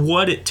like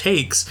what it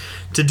takes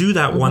to do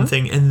that one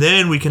thing, and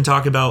then we can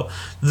talk about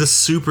the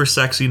super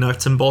sexy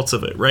nuts and bolts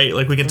of it, right?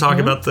 Like we can talk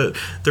about the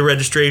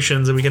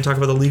registrations, and we can talk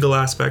about the legal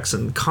aspects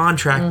and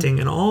contracting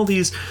and all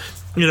these,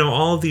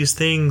 all of these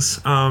things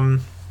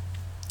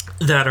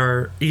that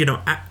are,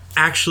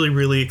 actually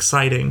really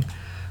exciting.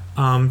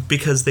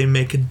 Because they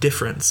make a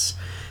difference,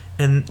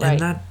 and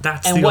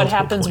that's and the what ultimate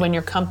happens point. when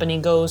your company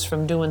goes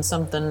from doing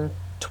something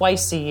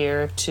twice a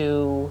year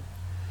to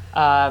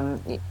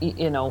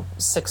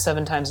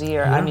 6-7 times a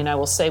year. Yeah. I mean, I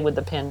will say with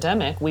the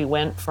pandemic, we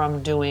went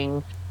from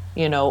doing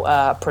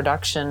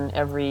production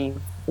every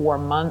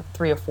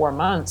 3 or 4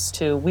 months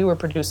to we were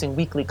producing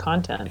weekly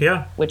content,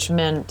 which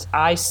meant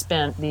I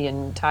spent the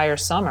entire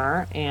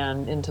summer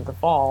and into the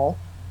fall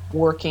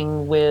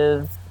working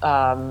with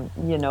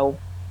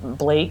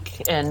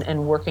Blake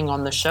and working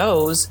on the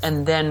shows,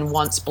 and then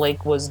once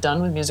Blake was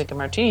done with Music and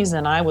Martiz,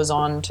 then I was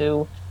on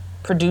to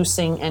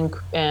producing and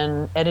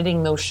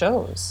editing those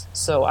shows.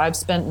 So I've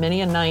spent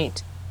many a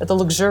night at the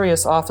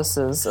luxurious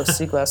offices of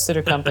Sea Glass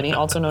Theater Company,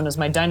 also known as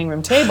my dining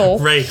room table,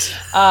 right?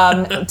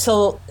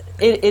 Till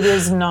it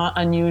is not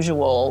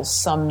unusual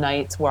some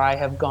nights where I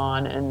have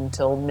gone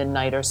until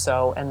midnight or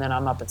so, and then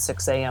I'm up at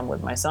 6 a.m.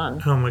 with my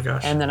son. Oh my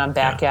gosh! And then I'm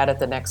back at it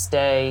the next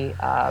day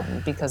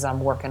because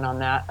I'm working on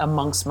that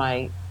amongst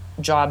my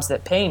jobs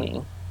that pay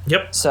me.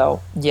 Yep.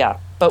 So yeah,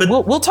 but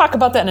we'll talk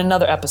about that in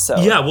another episode.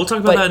 Yeah, we'll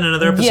talk about that in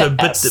another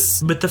episode.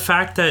 Yes. But the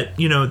fact that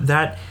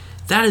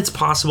that it's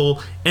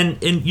possible, and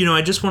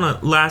I just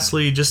want to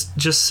lastly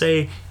just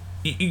say,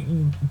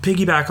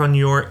 piggyback on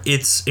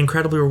it's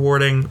incredibly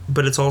rewarding,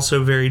 but it's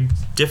also very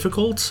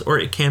difficult, or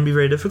it can be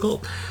very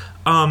difficult.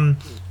 I'm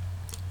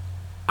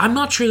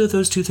not sure that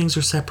those two things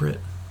are separate.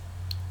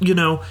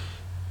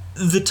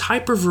 The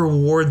type of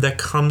reward that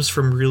comes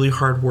from really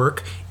hard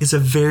work is a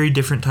very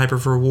different type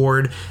of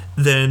reward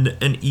than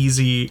an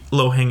easy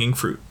low-hanging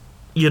fruit,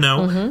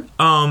 and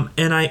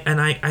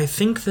I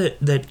think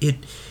that it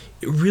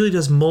really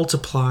does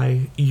multiply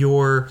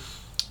your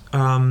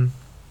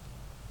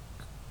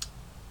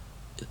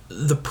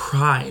the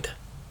pride,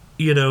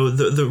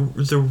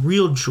 the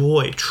real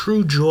joy,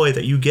 true joy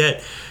that you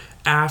get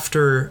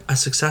after a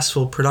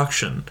successful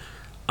production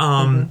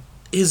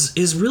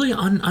is really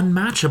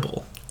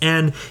unmatchable.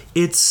 And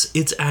it's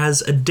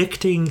as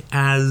addicting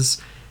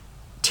as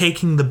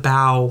taking the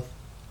bow,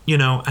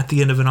 at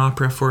the end of an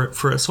opera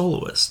for a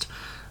soloist.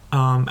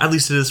 At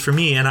least it is for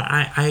me. And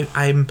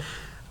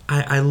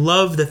I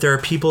love that there are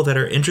people that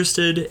are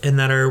interested and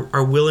that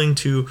are willing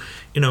to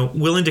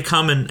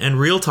come and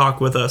real talk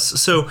with us.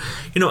 So,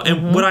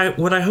 and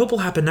what I hope will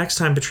happen next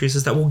time, Patrice,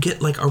 is that we'll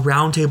get like a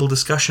roundtable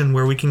discussion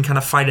where we can kind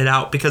of fight it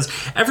out, because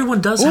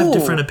everyone does have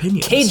different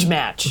opinions. Cage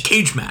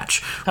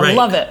match. Right. I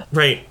love it.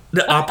 Right.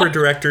 The opera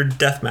director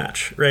death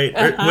match, right?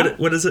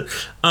 What is it?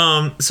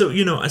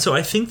 So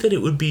I think that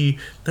it would be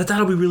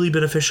that'll be really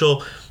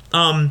beneficial.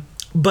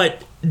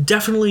 But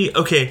definitely,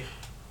 okay.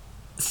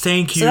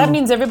 Thank you. So that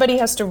means everybody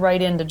has to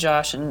write into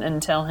Josh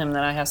and tell him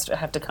that I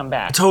have to come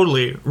back.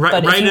 Totally.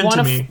 Write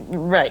into me.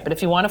 Right. But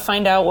if you want to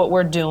find out what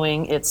we're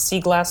doing, it's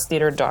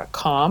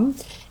seaglasstheater.com.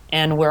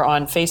 And we're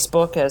on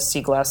Facebook as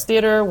Sea Glass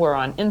Theater. We're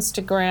on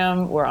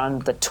Instagram. We're on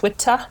the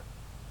Twitter.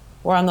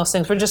 We're on those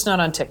things. We're just not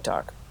on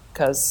TikTok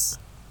because,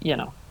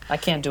 I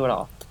can't do it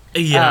all.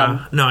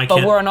 Yeah, no, I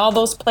can't. But we're in all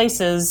those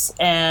places,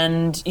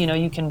 and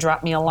you can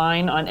drop me a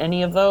line on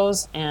any of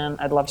those, and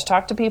I'd love to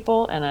talk to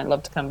people, and I'd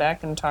love to come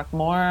back and talk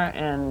more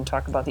and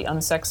talk about the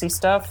unsexy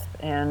stuff,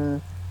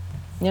 and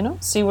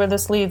see where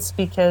this leads,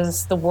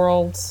 because the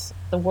world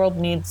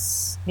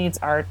needs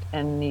art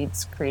and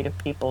needs creative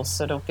people.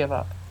 So don't give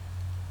up.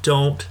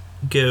 Don't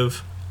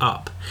give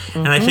up.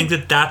 And I think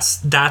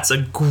that's a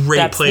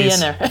great place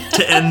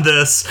to end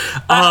this.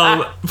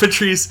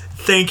 Patrice,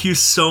 thank you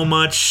so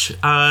much.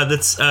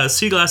 That's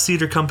Sea Glass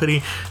Theater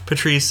Company.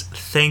 Patrice,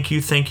 thank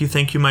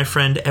you, my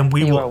friend, and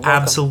we will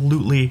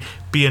absolutely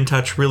be in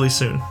touch really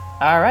soon.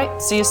 All right,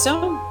 see you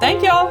soon.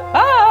 Thank y'all.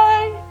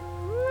 Bye.